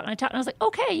me and talk, and I was like,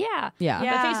 okay, yeah, Yeah.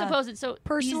 Yeah. But Facebook posts, it's so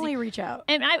personally easy. reach out.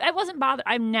 And I wasn't bothered.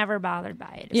 I'm never bothered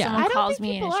by it. If Yeah. someone I don't calls think me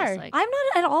and people it's just are. like I'm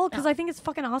not at all because I think it's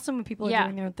fucking awesome when people are Yeah,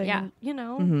 doing their thing. yeah. You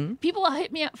know, Mm-hmm. people will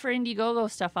hit me up for Indiegogo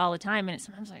stuff all the time, and it's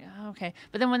sometimes like, oh, okay.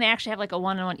 But then when they actually have like a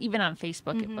one-on-one, even on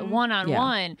Facebook, a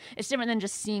one-on-one, it's different than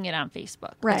just seeing it on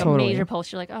Facebook. Right. Like a Totally. major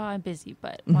post, you're like, oh, I'm busy.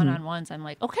 But one-on-ones, I'm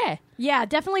like, okay. yeah,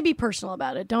 definitely be personal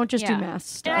about it. Don't just do Yeah. mass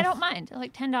stuff. And I don't mind.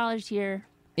 Like $10 here.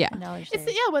 Yeah. $10 It's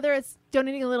saved. whether it's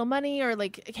donating a little money or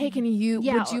like, hey, would you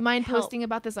mind help. posting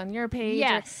about this on your page?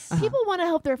 Yes. Or people want to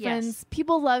help their Yes. friends.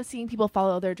 People love seeing people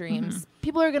follow their dreams.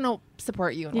 People are gonna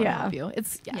support you and want to help you.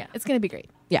 It's gonna be great.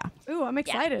 Yeah. Ooh, I'm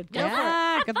excited. Go for it.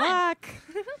 Yeah. Good luck.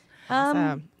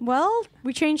 Awesome. Well,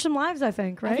 we changed some lives, I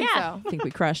think, right? I think Yeah. so. I think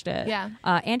we crushed it. Yeah.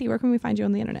 Andy, where can we find you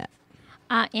on the internet?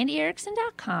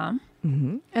 AndyErikson.com.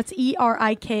 That's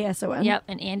Erikson. Yep,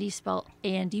 and Andy spelled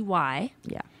ANDY.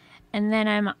 Yeah. And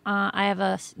then I have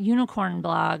a unicorn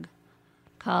blog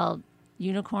called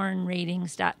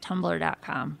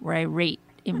unicornratings.tumblr.com where I rate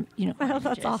unicorn images.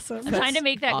 That's awesome. I'm trying to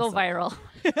make that awesome. go viral.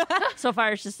 So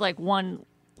far, it's just like one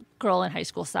girl in high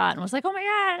school saw it and was like, "Oh my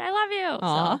god, I love you!"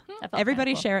 Aw. So that felt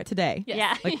Everybody kinda cool. share it today.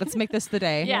 Yeah. Like, let's make this the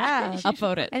day. Yeah.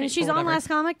 Upvote it. And she's or on whatever. Last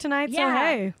Comic tonight, so Yeah.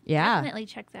 hey, Yeah. Definitely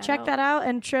check that. check out. that out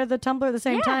and share the Tumblr at the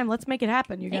same Yeah. time. Let's make it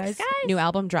happen, you Thanks, guys. guys. New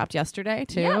album dropped yesterday,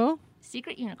 too. Yep.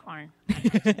 Secret Unicorn.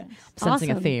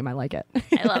 Sensing a Awesome. theme. I like it.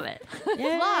 I love it.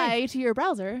 Fly to your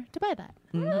browser to buy that.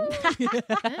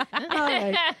 All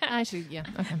right. I should. Yeah.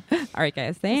 Okay. All right,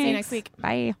 guys. Thanks. See you next week.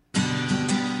 Bye.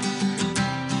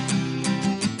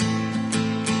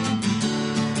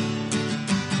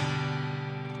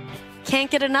 Can't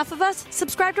get enough of us?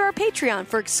 Subscribe to our Patreon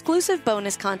for exclusive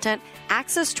bonus content,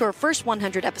 access to our first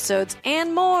 100 episodes,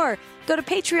 and more. Go to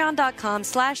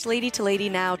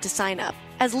patreon.com/lady2lady now to sign up.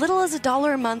 As little as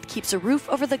 $1 a month keeps a roof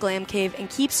over the glam cave and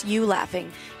keeps you laughing,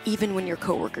 even when your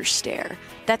coworkers stare.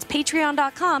 That's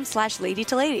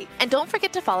patreon.com/lady2lady. And don't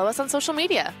forget to follow us on social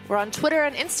media. We're on Twitter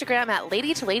and Instagram at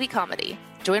Lady to Lady Comedy.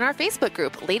 Join our Facebook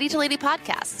group, Lady to Lady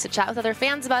Podcasts, to chat with other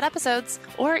fans about episodes,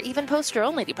 or even post your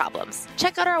own lady problems.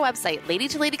 Check out our website,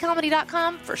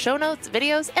 ladytoladycomedy.com, for show notes,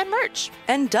 videos, and merch.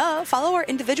 And follow our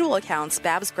individual accounts,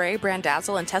 Babs Gray,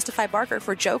 Brandazzle, and Testify Barker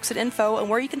for jokes and info and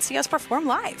where you can see us perform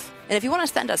live. And if you want to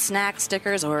send us snacks,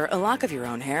 stickers, or a lock of your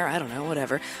own hair, I don't know,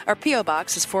 whatever, our P.O.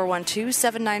 Box is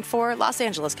 412-794, Los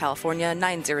Angeles, California,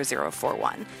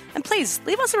 90041. And please,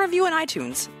 leave us a review on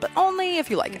iTunes, but only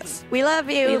if you like us. We love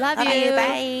you. We love you.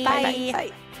 Bye. Bye.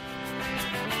 Bye.